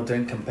final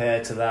didn't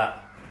compare to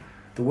that.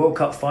 The World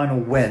Cup final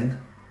win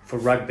for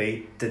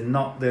rugby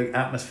the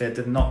atmosphere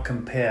did not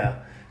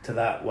compare to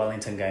that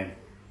Wellington game.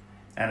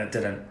 And it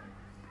didn't.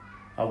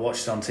 I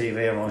watched it on TV,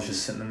 everyone was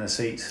just sitting in their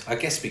seats. I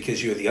guess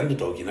because you were the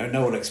underdog, you know,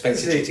 no one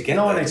expected you to get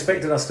No one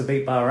expected us to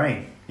beat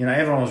Bahrain. You know,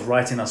 everyone was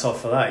writing us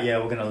off for that. Yeah,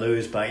 we're going to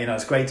lose, but, you know,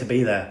 it's great to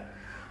be there.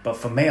 But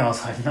for me, I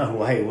was like, no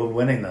way, we're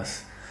winning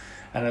this.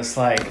 And it's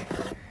like,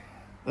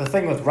 the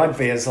thing with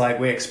rugby is like,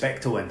 we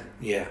expect to win.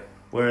 Yeah.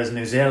 Whereas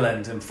New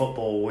Zealand in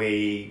football,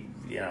 we,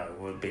 you know,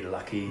 would be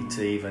lucky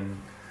to even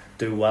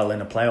do well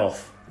in a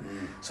playoff.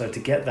 So to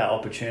get that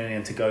opportunity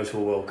and to go to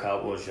a World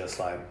Cup was just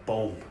like,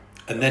 boom.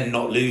 And then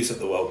not lose at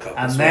the World Cup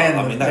and as then,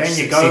 well. I mean, that then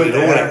you go exceeded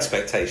all there.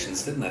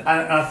 expectations, didn't it? And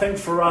I think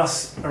for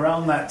us,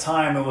 around that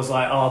time, it was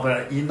like, oh,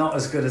 but you're not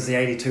as good as the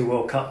 82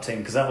 World Cup team,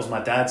 because that was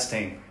my dad's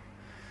team.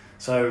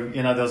 So,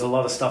 you know, there was a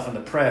lot of stuff in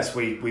the press.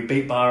 We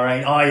beat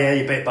Bahrain. Oh, yeah,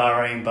 you beat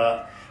Bahrain,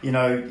 but, you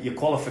know, your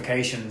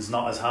qualification's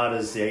not as hard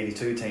as the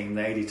 82 team.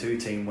 The 82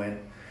 team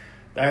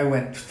they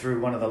went through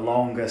one of the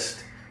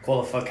longest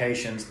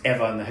qualifications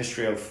ever in the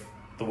history of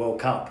the World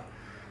Cup.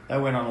 They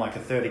went on like a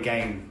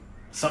 30-game,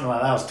 something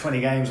like that. It was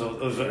 20 games. It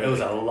was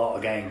a lot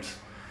of games.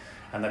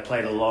 And they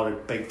played a lot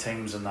of big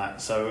teams in that.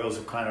 So it was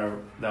they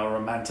were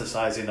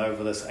romanticising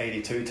over this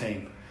 82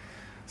 team.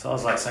 So I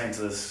was like saying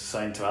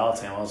to our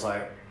team, I was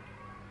like,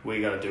 we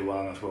got to do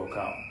well in this World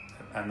Cup,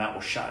 and that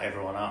will shut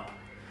everyone up.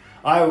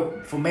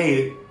 For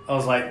me, I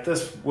was like,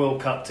 this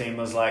World Cup team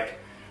was like,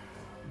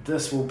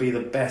 this will be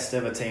the best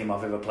ever team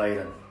I've ever played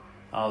in.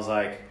 I was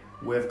like,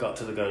 we've got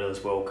to go to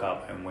this World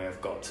Cup, and we've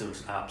got to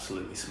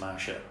absolutely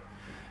smash it.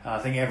 And I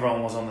think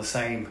everyone was on the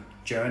same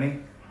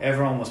journey.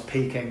 Everyone was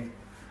peaking.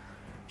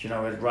 You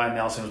know, Ryan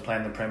Nelson was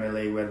playing in the Premier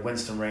League. We had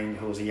Winston Reid,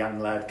 who was a young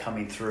lad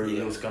coming through.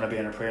 He was going to be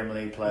a Premier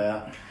League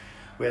player.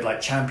 We had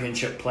like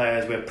championship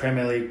players, we had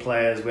Premier League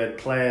players,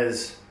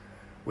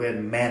 we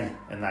had men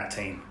in that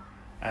team.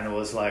 And it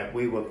was like,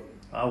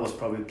 I was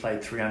probably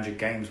played 300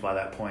 games by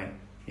that point.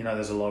 You know,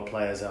 there's a lot of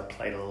players that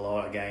played a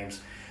lot of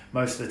games.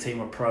 Most of the team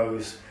were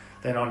pros.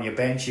 Then on your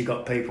bench, you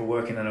got people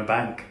working in a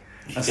bank.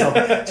 And so, do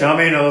you know what I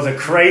mean? It was a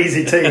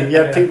crazy team. You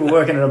had people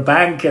working in a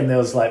bank, and there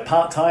was like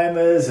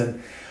part-timers.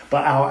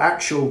 But our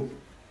actual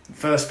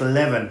first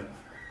 11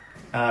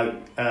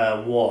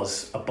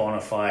 was a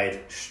bona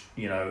fide,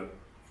 you know,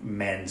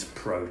 men's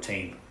pro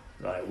team.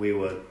 Like, we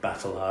were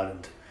battle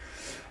hardened,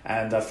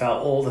 and I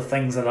felt all the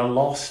things that I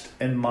lost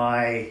in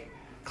my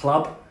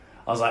club,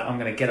 I was like, I'm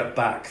going to get it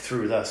back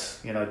through this,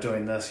 you know,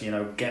 doing this, you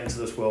know, getting to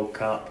this World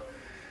Cup.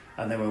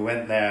 And then we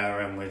went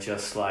there, and we're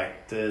just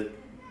like, the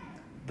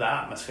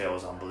atmosphere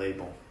was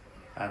unbelievable.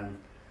 And,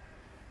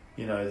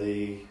 you know,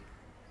 the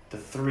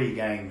 3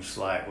 games,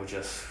 like, were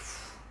just,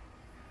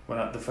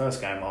 the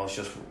first game, I was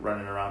just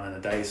running around in a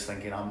daze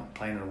thinking I'm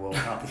playing in a World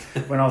Cup.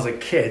 When I was a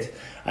kid,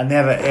 I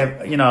never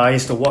ever, you know, I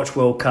used to watch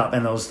World Cup,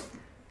 and there was,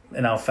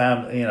 in our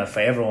family, you know, for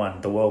everyone,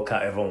 the World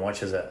Cup, everyone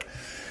watches it.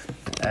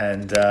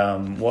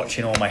 And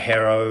watching all my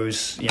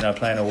heroes, you know,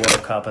 playing a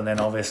World Cup, and then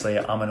obviously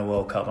I'm in a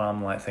World Cup, and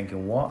I'm like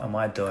thinking, what am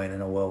I doing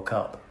in a World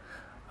Cup?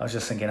 I was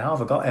just thinking, how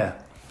have I got here?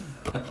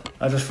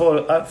 I just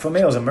thought, for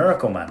me, it was a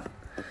miracle, man.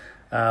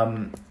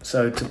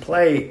 So to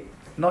play,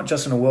 not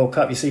just in a World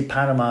Cup, you see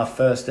Panama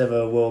first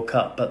ever World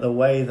Cup, but the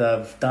way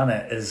they've done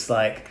it is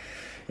like,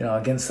 you know,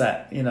 against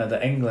that, you know,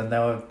 the England, they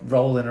were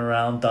rolling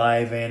around,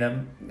 diving,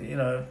 and, you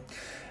know,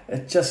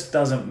 it just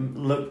doesn't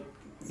look.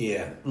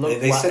 Yeah,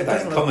 they said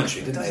that in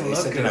commentary, didn't they? They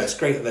said, you know, it's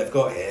great that they've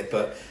got here,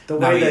 but the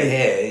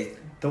way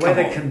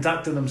they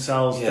conducted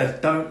themselves, they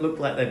don't look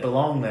like they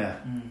belong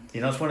there.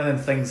 You know, it's one of them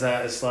things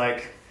that it's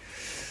like,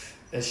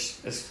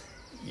 it's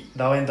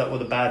they'll end up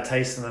with a bad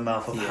taste in their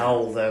mouth of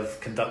how they've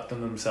conducted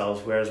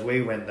themselves. Whereas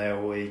we went there,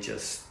 we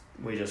just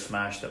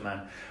smashed it,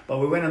 man. But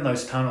we went in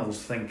those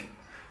tunnels.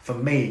 For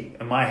me,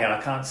 in my head,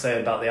 I can't say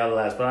about the other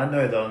lads, but I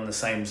know they're in the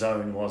same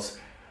zone. Was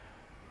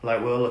like,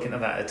 we were looking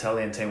at that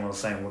Italian team, we were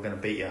saying, we're going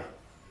to beat you.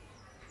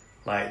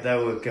 Like, they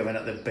were giving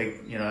it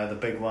the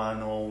big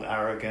one, all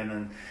arrogant,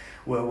 and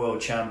we're world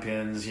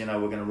champions, you know,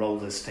 we're going to roll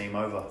this team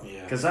over.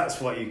 Because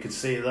that's what you could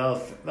see. They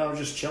were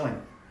just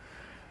chilling.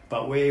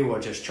 But we were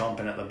just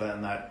chomping at the bit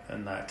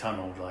in that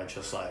tunnel, like,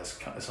 just like,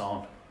 it's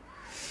on.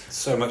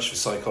 So much for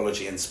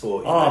psychology in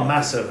sport.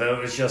 Massive.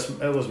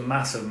 It was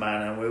massive,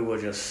 man, and we were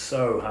just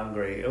so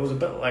hungry. It was a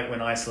bit like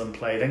when Iceland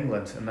played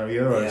England in the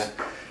Euros.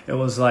 Yeah. It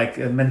was like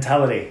a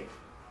mentality.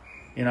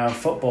 You know,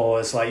 football,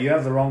 it's like you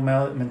have the wrong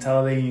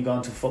mentality and you go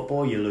into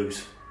football, you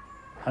lose.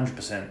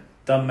 100%.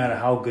 Doesn't matter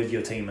how good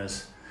your team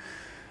is.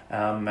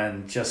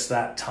 And just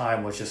that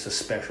time was just a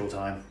special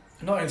time.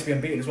 Not only to be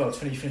unbeaten as well, to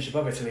finish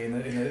above Italy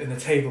in the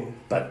table.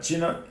 But, you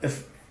know,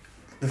 if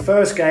the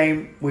first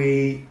game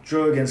we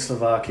drew against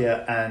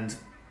Slovakia, and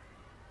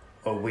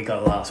we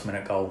got a last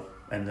minute goal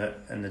in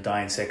the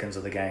dying seconds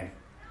of the game.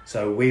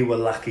 So we were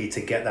lucky to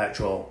get that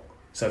draw.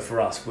 So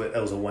for us, it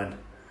was a win.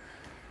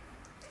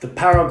 The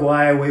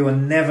Paraguay, we were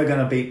never going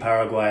to beat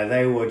Paraguay.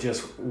 They were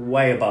just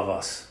way above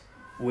us.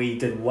 we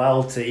did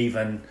well to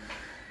even.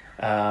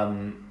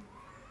 I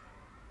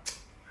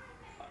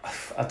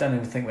don't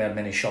even think we had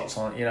many shots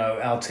on. You know,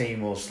 our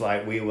team was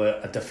like, we were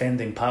a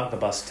defending park the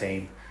bus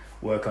team,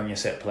 work on your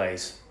set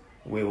plays.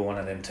 We were one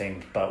of them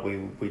teams, but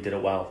we did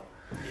it well.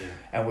 Yeah.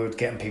 And we would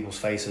get in people's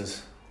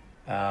faces.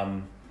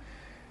 The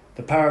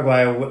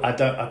Paraguay,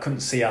 I couldn't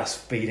see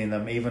us beating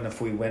them even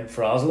if we went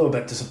for it. I was a little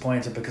bit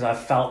disappointed because I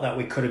felt that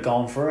we could have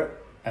gone for it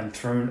and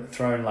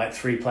thrown like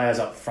 3 players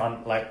up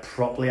front, like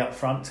properly up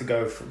front to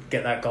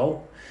get that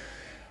goal.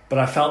 But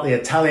I felt the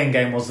Italian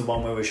game was the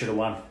one where we should have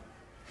won.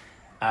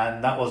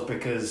 And that was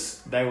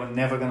because they were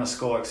never going to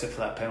score except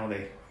for that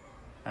penalty.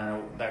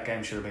 And that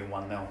game should have been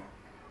 1-0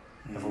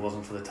 if it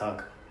wasn't for the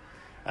tug.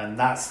 And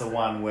that's the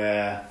one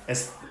where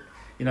it's,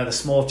 you know, the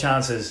small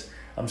chances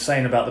I'm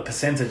saying about the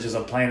percentages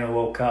of playing a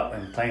World Cup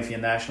and playing for your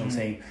national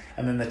team,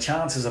 and then the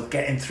chances of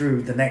getting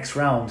through the next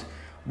round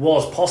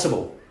was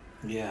possible.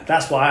 Yeah.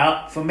 That's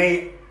why, for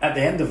me, at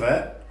the end of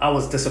it, I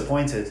was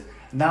disappointed.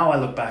 Now I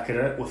look back at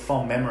it with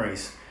fond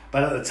memories.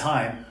 But at the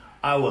time,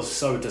 I was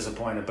so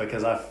disappointed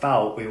because I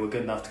felt we were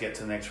good enough to get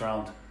to the next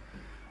round.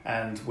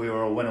 And we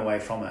were a win away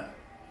from it.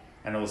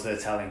 And it was the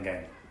Italian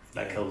game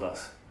that killed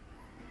us.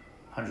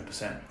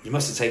 100%. You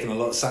must have taken a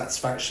lot of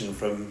satisfaction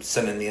from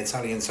sending the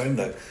Italians home,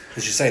 though.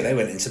 As you say, they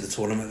went into the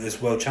tournament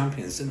as world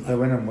champions, didn't they? They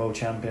went in world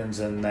champions,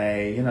 and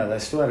they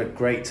still had a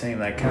great team.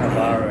 They had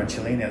Cannavaro and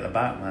Cellini at the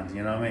back, man.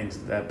 You know what I mean?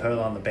 They had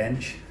Perla on the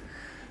bench.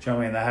 Do you know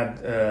what I mean? They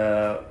had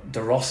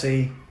De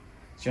Rossi. Do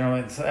you know what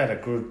I mean? They had a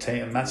good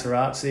team.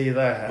 Materazzi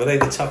there. Were they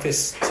the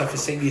toughest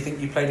team you think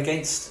you played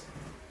against?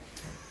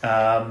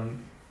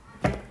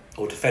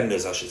 Or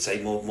defenders, I should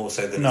say, more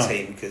so than the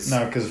team.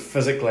 No, because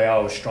physically I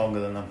was stronger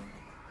than them.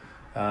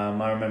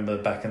 I remember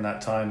back in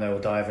that time they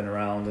were diving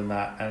around and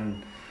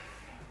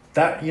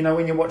that, you know,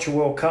 when you watch a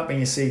World Cup and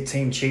you see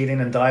team cheating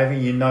and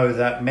diving, you know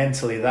that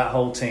mentally that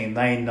whole team,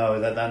 they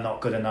know that they're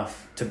not good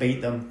enough to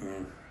beat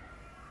them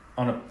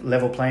on a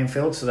level playing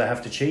field, so they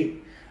have to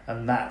cheat.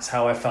 And that's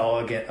how I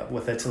felt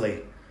with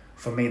Italy.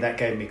 For me, that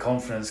gave me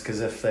confidence, because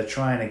if they're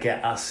trying to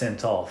get us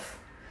sent off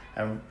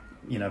and,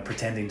 you know,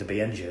 pretending to be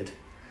injured,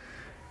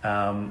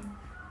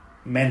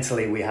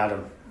 mentally we had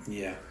them.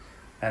 Yeah.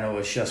 And it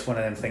was just one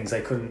of them things they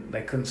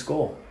couldn't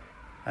score,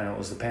 and it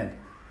was the pen.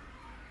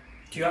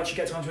 Do you actually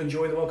get time to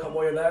enjoy the World Cup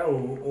while you're there,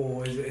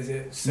 or is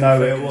it? No,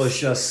 focused? It was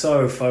just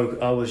so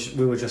focused.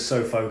 We were just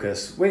so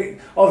focused. We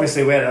had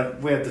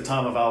the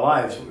time of our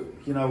lives.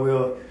 You know, we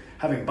were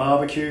having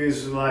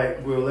barbecues.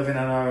 Like we were living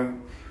in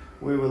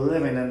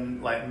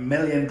like $1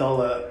 million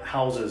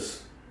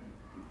houses.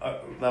 They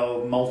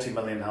were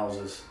multi-million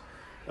houses.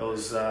 It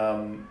was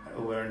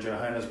we were in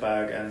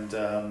Johannesburg, and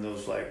there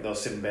was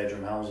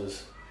 7-bedroom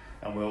houses.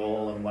 And we were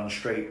all in one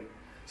street,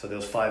 so there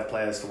was 5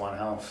 players to one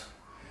house.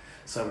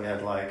 So we had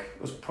it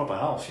was a proper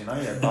house, you know.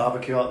 You had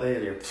barbecue out there,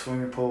 you had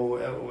swimming pool.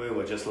 We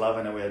were just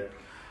loving it. We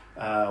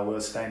were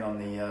staying on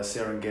the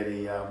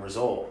Serengeti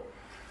resort,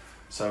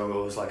 so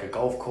it was like a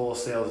golf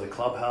course there. There was a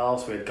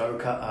clubhouse. We had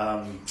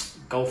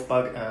golf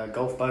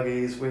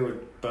buggies. We were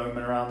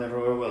booming around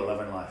everywhere. We were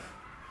loving life.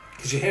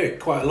 Because you hear it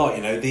quite a lot,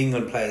 you know. The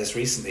England players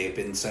recently have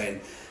been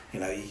saying, you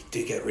know, you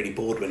do get really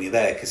bored when you're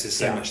there because there's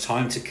so much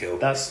time to kill.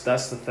 That's the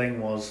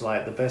thing. Was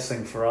the best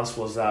thing for us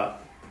was that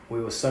we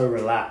were so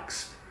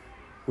relaxed.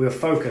 We were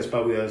focused,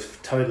 but we were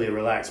totally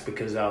relaxed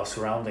because of our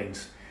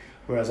surroundings.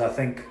 Whereas I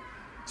think,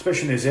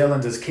 especially New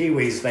Zealanders,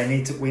 Kiwis,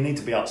 we need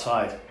to be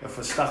outside. If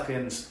we're stuck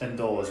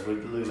indoors, we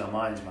lose our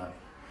minds, man.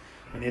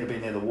 We need to be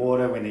near the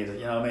water. We need to,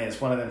 you know what I mean?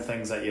 It's one of them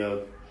things that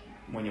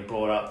when you're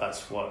brought up,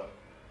 that's what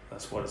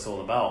it's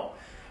all about.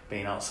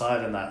 Being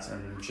outside and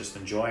just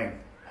enjoying.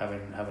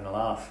 Having a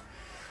laugh.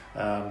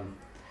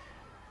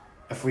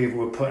 If we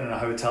were put in a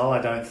hotel,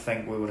 I don't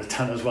think we would have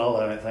done as well.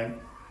 I don't think,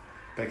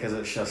 because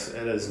it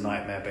is a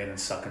nightmare being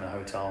stuck in a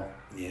hotel.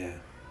 Yeah.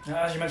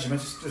 As you mentioned,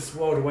 it's just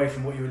world away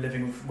from what you were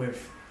living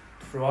with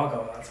through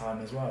Argyle at that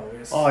time as well. It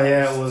was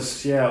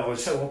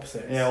total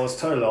opposite. Yeah, it was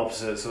totally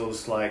opposite. So it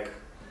was like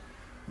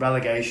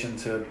relegation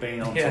to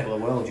being on top of the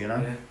world. You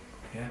know.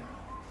 Yeah.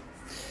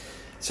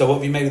 So what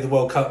have you made of the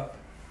World Cup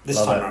this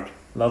time around?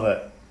 Love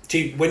it.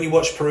 When you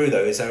watch Peru,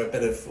 though, is there a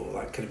bit of,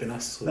 could have been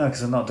us? No,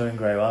 because they're not doing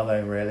great, are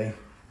they, really?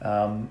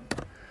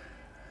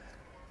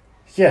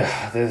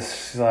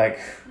 There's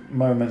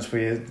moments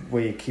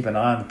where you keep an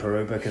eye on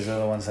Peru because they're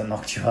the ones that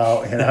knocked you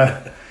out, you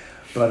know.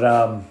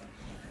 But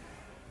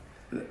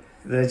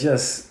they're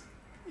just,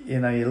 you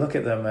know, you look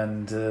at them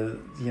and,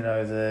 you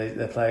know,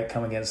 they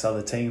come against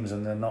other teams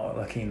and they're not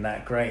looking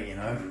that great, you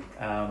know.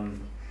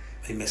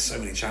 They missed so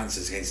many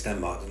chances against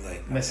Denmark, didn't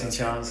they? Missing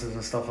chances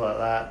and stuff like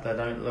that. They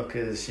don't look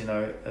as, you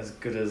know, as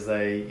good as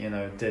they, you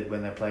know, did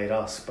when they played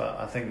us. But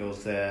I think it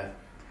was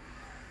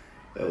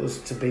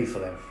to be for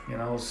them. You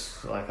know, it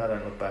was I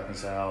don't look back and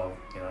say, oh,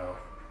 you know,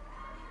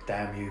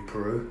 damn you,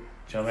 Peru.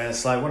 Do you know what I mean?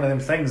 It's like one of them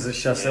things.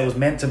 It's just it was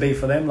meant to be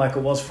for them, like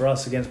it was for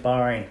us against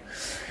Bahrain.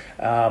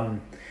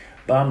 But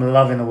I'm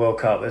loving the World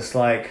Cup. It's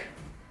I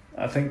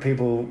think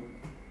people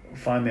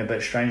find me a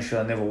bit strange because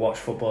I never watch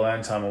football. The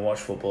only time I watch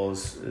football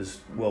is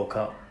World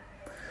Cup.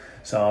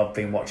 So I've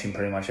been watching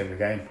pretty much every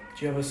game.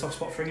 Do you have a soft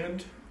spot for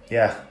England?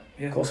 Yeah.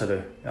 Yeah. Of course I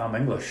do. I'm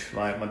English.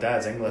 Like, my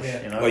dad's English,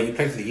 Yeah. you know. Well, you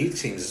played for the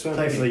youth teams as well.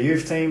 Play for the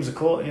youth teams, of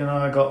course. You know,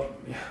 I got.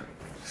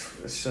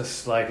 It's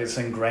just like it's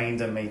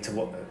ingrained in me to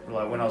what.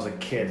 Like when I was a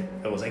kid,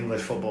 it was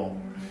English football.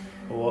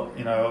 Or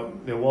you know,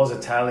 there was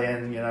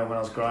Italian. You know, when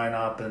I was growing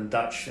up, and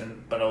Dutch,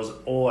 but it was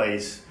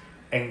always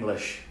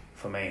English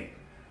for me.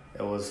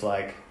 It was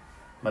like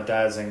my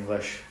dad's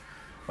English,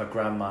 my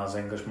grandma's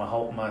English, my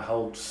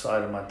whole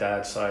side of my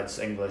dad's side's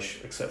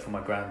English, except for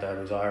my granddad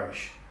who's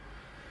Irish.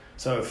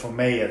 So for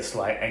me, it's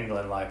like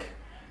England, like.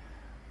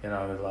 You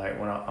know, like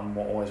when I'm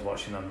always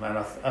watching them,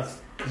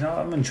 and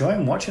I'm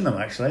enjoying watching them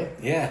actually.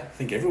 Yeah, I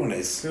think everyone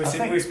is. We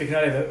were speaking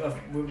earlier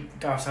that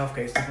Gareth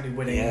Southgate's definitely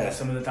winning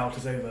some of the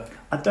doubters over.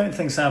 I don't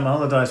think Sam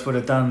Allardyce would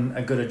have done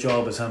a good a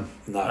job as him.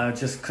 No, I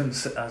just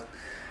couldn't.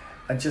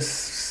 I just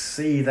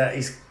see that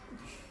he's.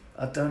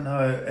 I don't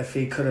know if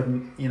he could have.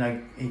 You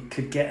know, he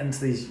could get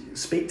into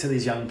speak to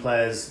these young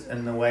players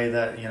in the way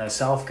that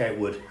Southgate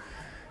would.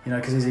 You know,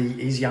 because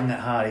he's young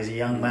at heart. He's a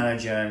young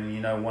manager,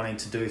 and wanting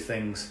to do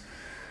things.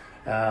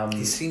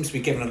 He seems to be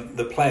giving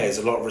the players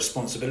a lot of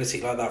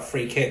responsibility, like that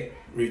free kick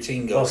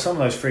routine goal. Well, some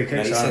of those free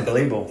kicks are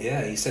unbelievable.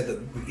 He said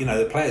that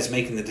the players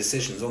making the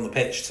decisions on the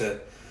pitch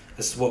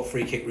as to what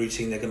free kick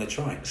routine they're going to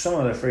try. Some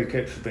of the free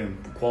kicks have been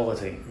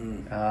quality.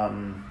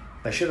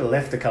 They should have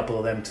left a couple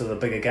of them to the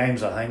bigger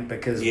games, I think,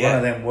 because one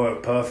of them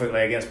worked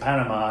perfectly against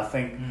Panama. I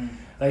think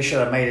they should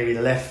have maybe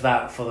left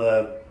that for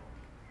the.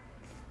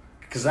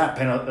 Because that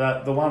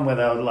penalty, the one where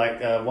they were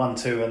like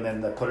 1-2 and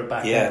then they put it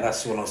back. Yeah,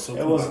 that's what I was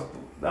talking about.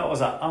 That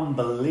was an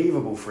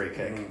unbelievable free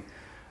kick.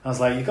 I was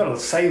like, you've got to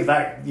save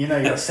that. You've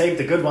got to save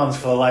the good ones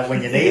for like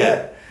when you need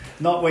it,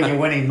 not when you're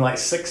winning like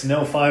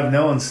 6-0,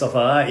 5-0 and stuff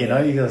like that. You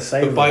know, you got to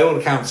save. But by all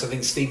accounts, I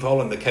think Steve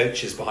Holland, the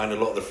coach, is behind a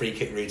lot of the free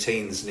kick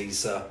routines, and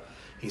he's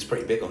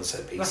pretty big on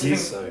set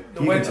pieces. So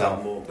the way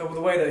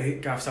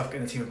that Gareth Southgate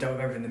and the team have dealt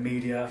with everything in the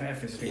media, I think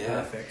everything's been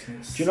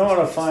perfect. Do you know what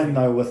I find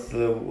though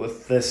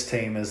with this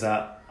team is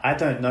that I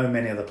don't know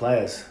many of the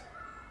players.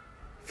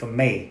 For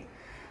me.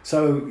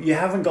 So you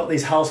haven't got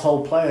these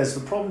household players.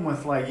 The problem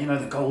with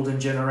the golden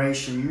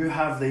generation, you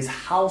have these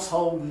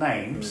household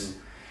names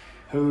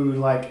who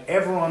like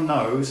everyone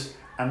knows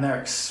and they're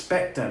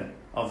expectant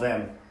of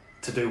them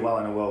to do well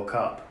in a World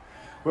Cup.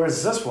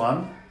 Whereas this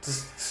one,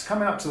 just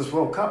coming up to this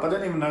World Cup, I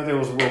didn't even know there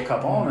was a World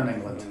Cup on in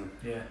England.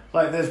 Yeah.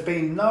 Like there's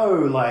been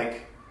no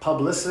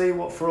publicity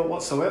for it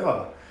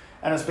whatsoever.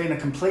 And it's been a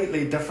complete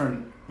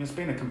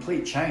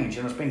change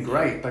and it's been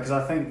great because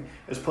I think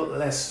it's put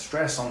less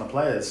stress on the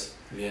players.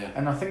 Yeah.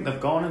 And I think they've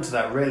gone into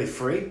that really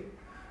free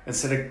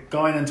instead of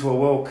going into a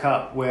World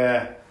Cup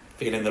where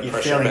feeling the you're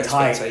pressure feeling of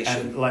tight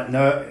expectation.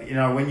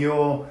 and when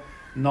you're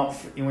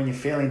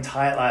feeling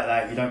tight like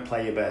that, you don't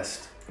play your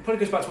best. It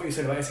probably goes back to what you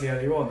said about Italy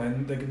earlier on.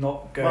 Then they're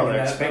not going. Well,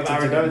 they're expected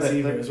to go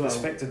there. They're as well.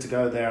 expected to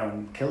go there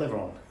and kill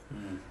everyone.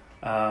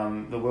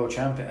 The world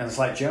champion, and it's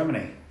like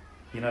Germany.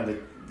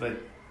 They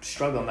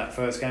struggled in that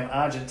first game.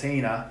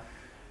 Argentina.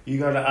 You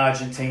go to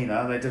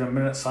Argentina, they did a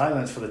minute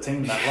silence for the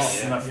team that lost,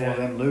 for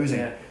them losing.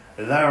 Yeah.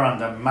 They're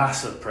under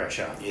massive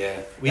pressure.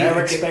 Yeah.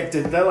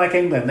 They're like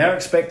England, they're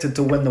expected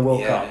to win the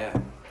World Cup. Yeah.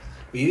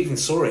 We even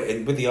saw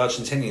it with the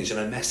Argentinians,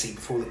 Messi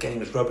before the game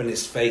was rubbing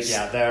his face.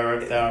 Yeah,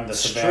 they're under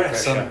severe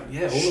pressure.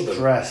 All of them.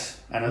 Stress.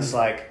 And it's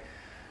like,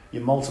 you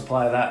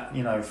multiply that,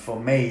 for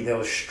me, there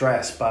was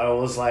stress, but it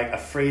was like a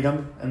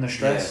freedom in the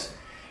stress. Yeah.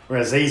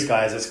 Whereas these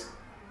guys,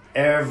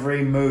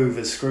 every move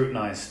is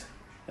scrutinised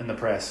in the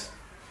press.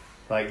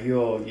 Like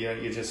you're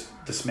just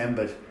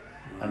dismembered,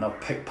 and they'll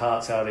pick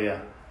parts out of you.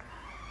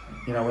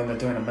 When they're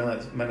doing a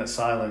minute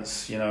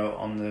silence,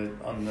 on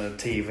the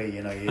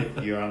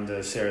TV, you're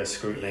under serious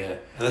scrutiny. Yeah.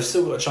 And they've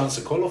still got a chance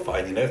to qualify.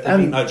 If they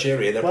beat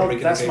Nigeria, they're probably going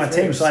to go that's my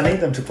through. team, so I need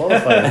them to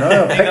qualify.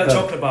 I picked them.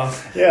 Chocolate bar.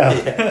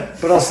 Yeah,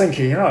 but I was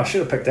thinking, I should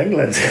have picked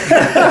England.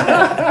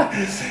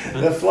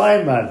 They're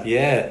flying, man.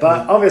 Yeah,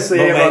 but obviously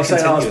everyone's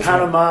saying, it's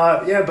Panama.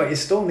 Well. Yeah, but you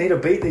still need to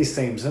beat these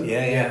teams. And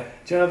yeah.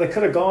 Do you know they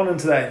could have gone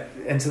into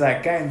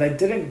that game? They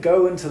didn't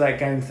go into that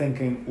game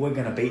thinking we're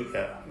going to beat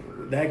you.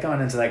 They're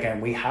going into that game,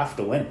 we have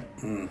to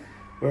win.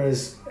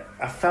 Whereas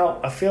I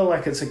feel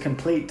like it's a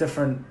complete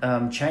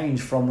different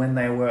change from when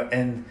they were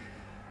in.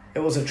 It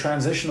was a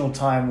transitional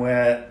time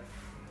where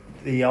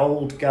the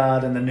old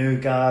guard and the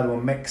new guard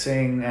were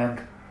mixing,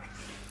 and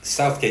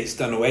Southgate's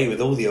done away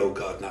with all the old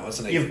guard now,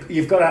 hasn't he?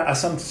 You've got to,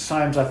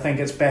 sometimes I think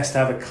it's best to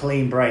have a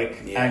clean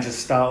break and just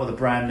start with a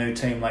brand new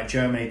team like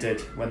Germany did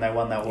when they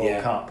won that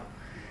World Cup.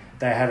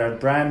 They had a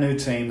brand new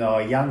team, they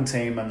were a young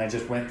team, and they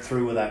just went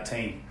through with that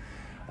team.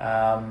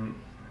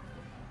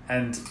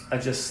 And I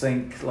just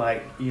think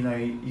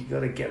you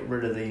got to get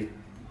rid of the,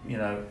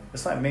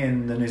 it's like me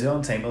and the New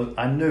Zealand team.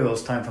 I knew it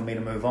was time for me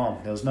to move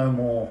on. There was no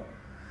more.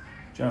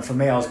 For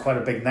me, I was quite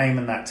a big name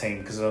in that team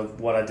because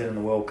of what I did in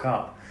the World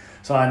Cup.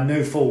 So I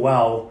knew full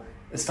well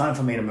it's time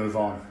for me to move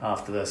on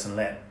after this and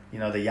let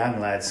the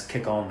young lads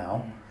kick on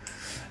now.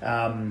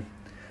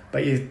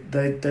 But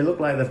they look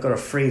like they've got a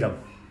freedom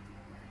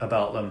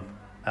about them.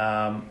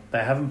 They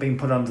haven't been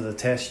put under the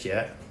test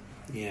yet.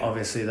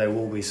 obviously they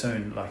will be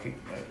soon.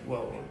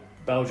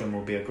 Belgium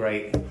will be a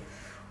great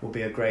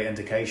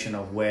indication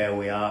of where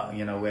we are.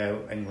 You know, where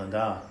England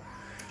are.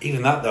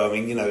 Even that though, I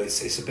mean, you know,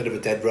 it's a bit of a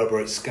dead rubber.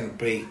 It's going to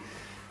be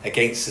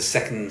against the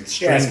second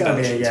string it's going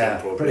Belgian to be team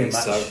probably. Pretty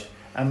much. So.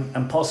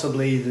 And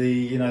possibly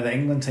the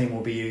England team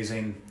will be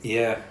using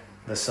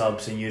the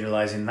subs and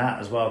utilising that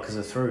as well because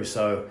they're through.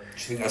 So do you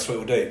think that's what it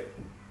will do?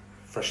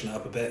 Freshen it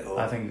up a bit? Or?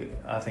 I think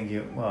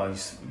I'd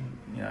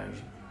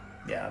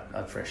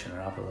freshen it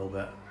up a little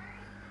bit.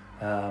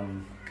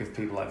 Give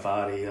people like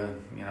Vardy,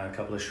 a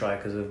couple of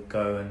strikers a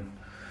go. And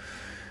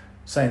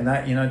saying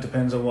that,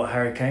 depends on what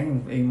Harry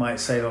Kane, he might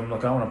say to him,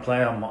 look, I want to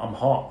play, I'm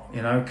hot,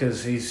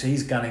 because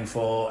he's gunning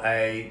for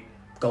a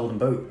golden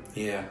boot.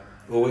 Yeah.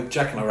 Well,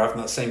 Jack and I were having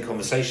that same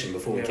conversation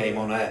before we came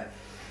on air.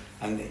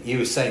 And you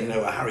were saying,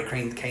 Harry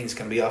Kane's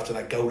going to be after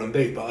that golden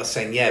boot. But I was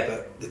saying,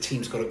 but the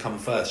team's got to come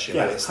first.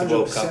 It's the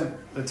World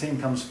Cup. The team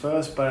comes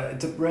first,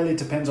 but it really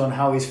depends on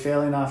how he's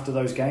feeling after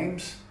those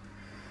games.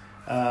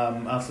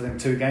 After them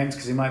 2 games,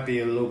 because he might be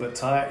a little bit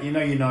tired. You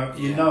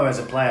know as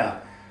a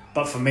player.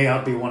 But for me,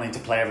 I'd be wanting to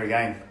play every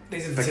game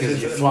because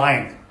you're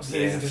flying.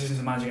 These are decisions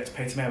the manager gets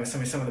paid to make.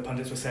 Some of the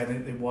pundits were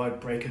saying they wide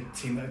break a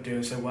team that are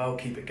doing so well,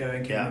 keep it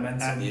going, keep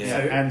momentum.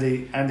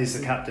 Andy's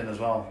the captain as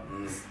well.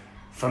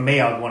 For me,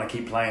 I'd want to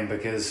keep playing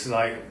because his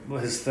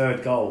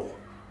 3rd goal,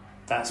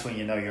 that's when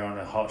you know you're on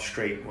a hot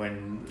streak,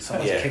 when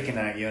someone's kicking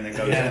at you and it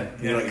goes in.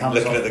 You're comes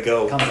looking at the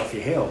goal. Comes off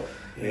your heel.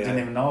 You didn't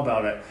even know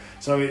about it.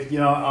 So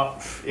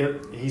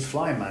he's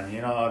flying, man.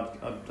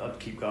 I'd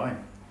keep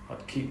going.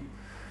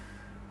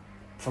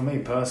 For me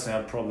personally,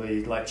 I'd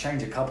probably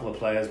change a couple of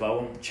players, but I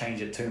won't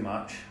change it too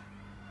much.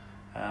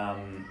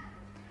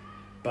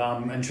 But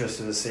I'm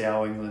interested to see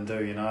how England do.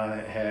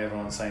 I hear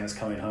everyone saying it's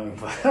coming home,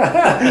 but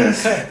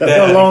they've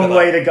got a long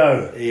way to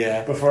go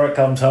before it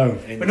comes home.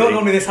 We're not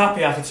normally this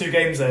happy after 2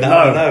 games, though.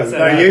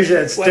 No. Usually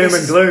it's doom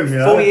and gloom.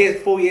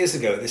 4 years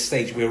ago at this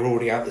stage, we were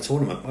already out of the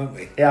tournament, weren't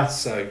we? Yeah.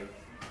 So,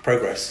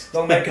 progress.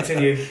 Long may it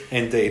continue.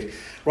 Indeed.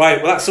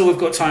 Right, well, that's all we've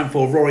got time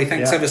for. Rory,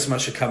 thanks ever so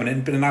much for coming in.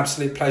 It's been an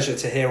absolute pleasure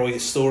to hear all your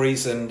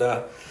stories, and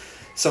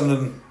some of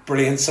them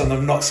brilliant, some of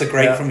them not so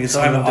great from your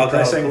time at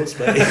Argyle, of course.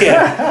 But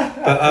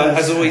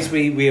as always,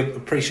 we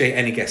appreciate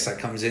any guest that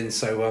comes in.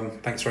 So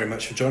thanks very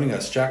much for joining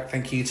us, Jack.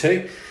 Thank you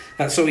too.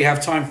 That's all we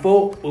have time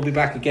for. We'll be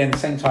back again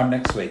same time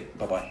next week.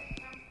 Bye-bye.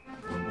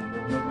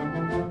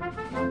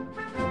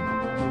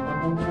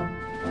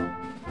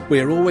 We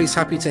are always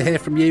happy to hear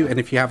from you, and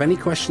if you have any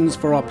questions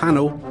for our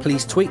panel,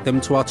 please tweet them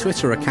to our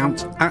Twitter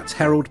account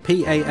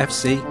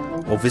 @HeraldPAFC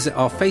or visit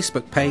our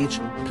Facebook page,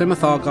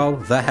 Plymouth Argyle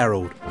The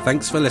Herald.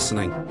 Thanks for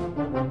listening.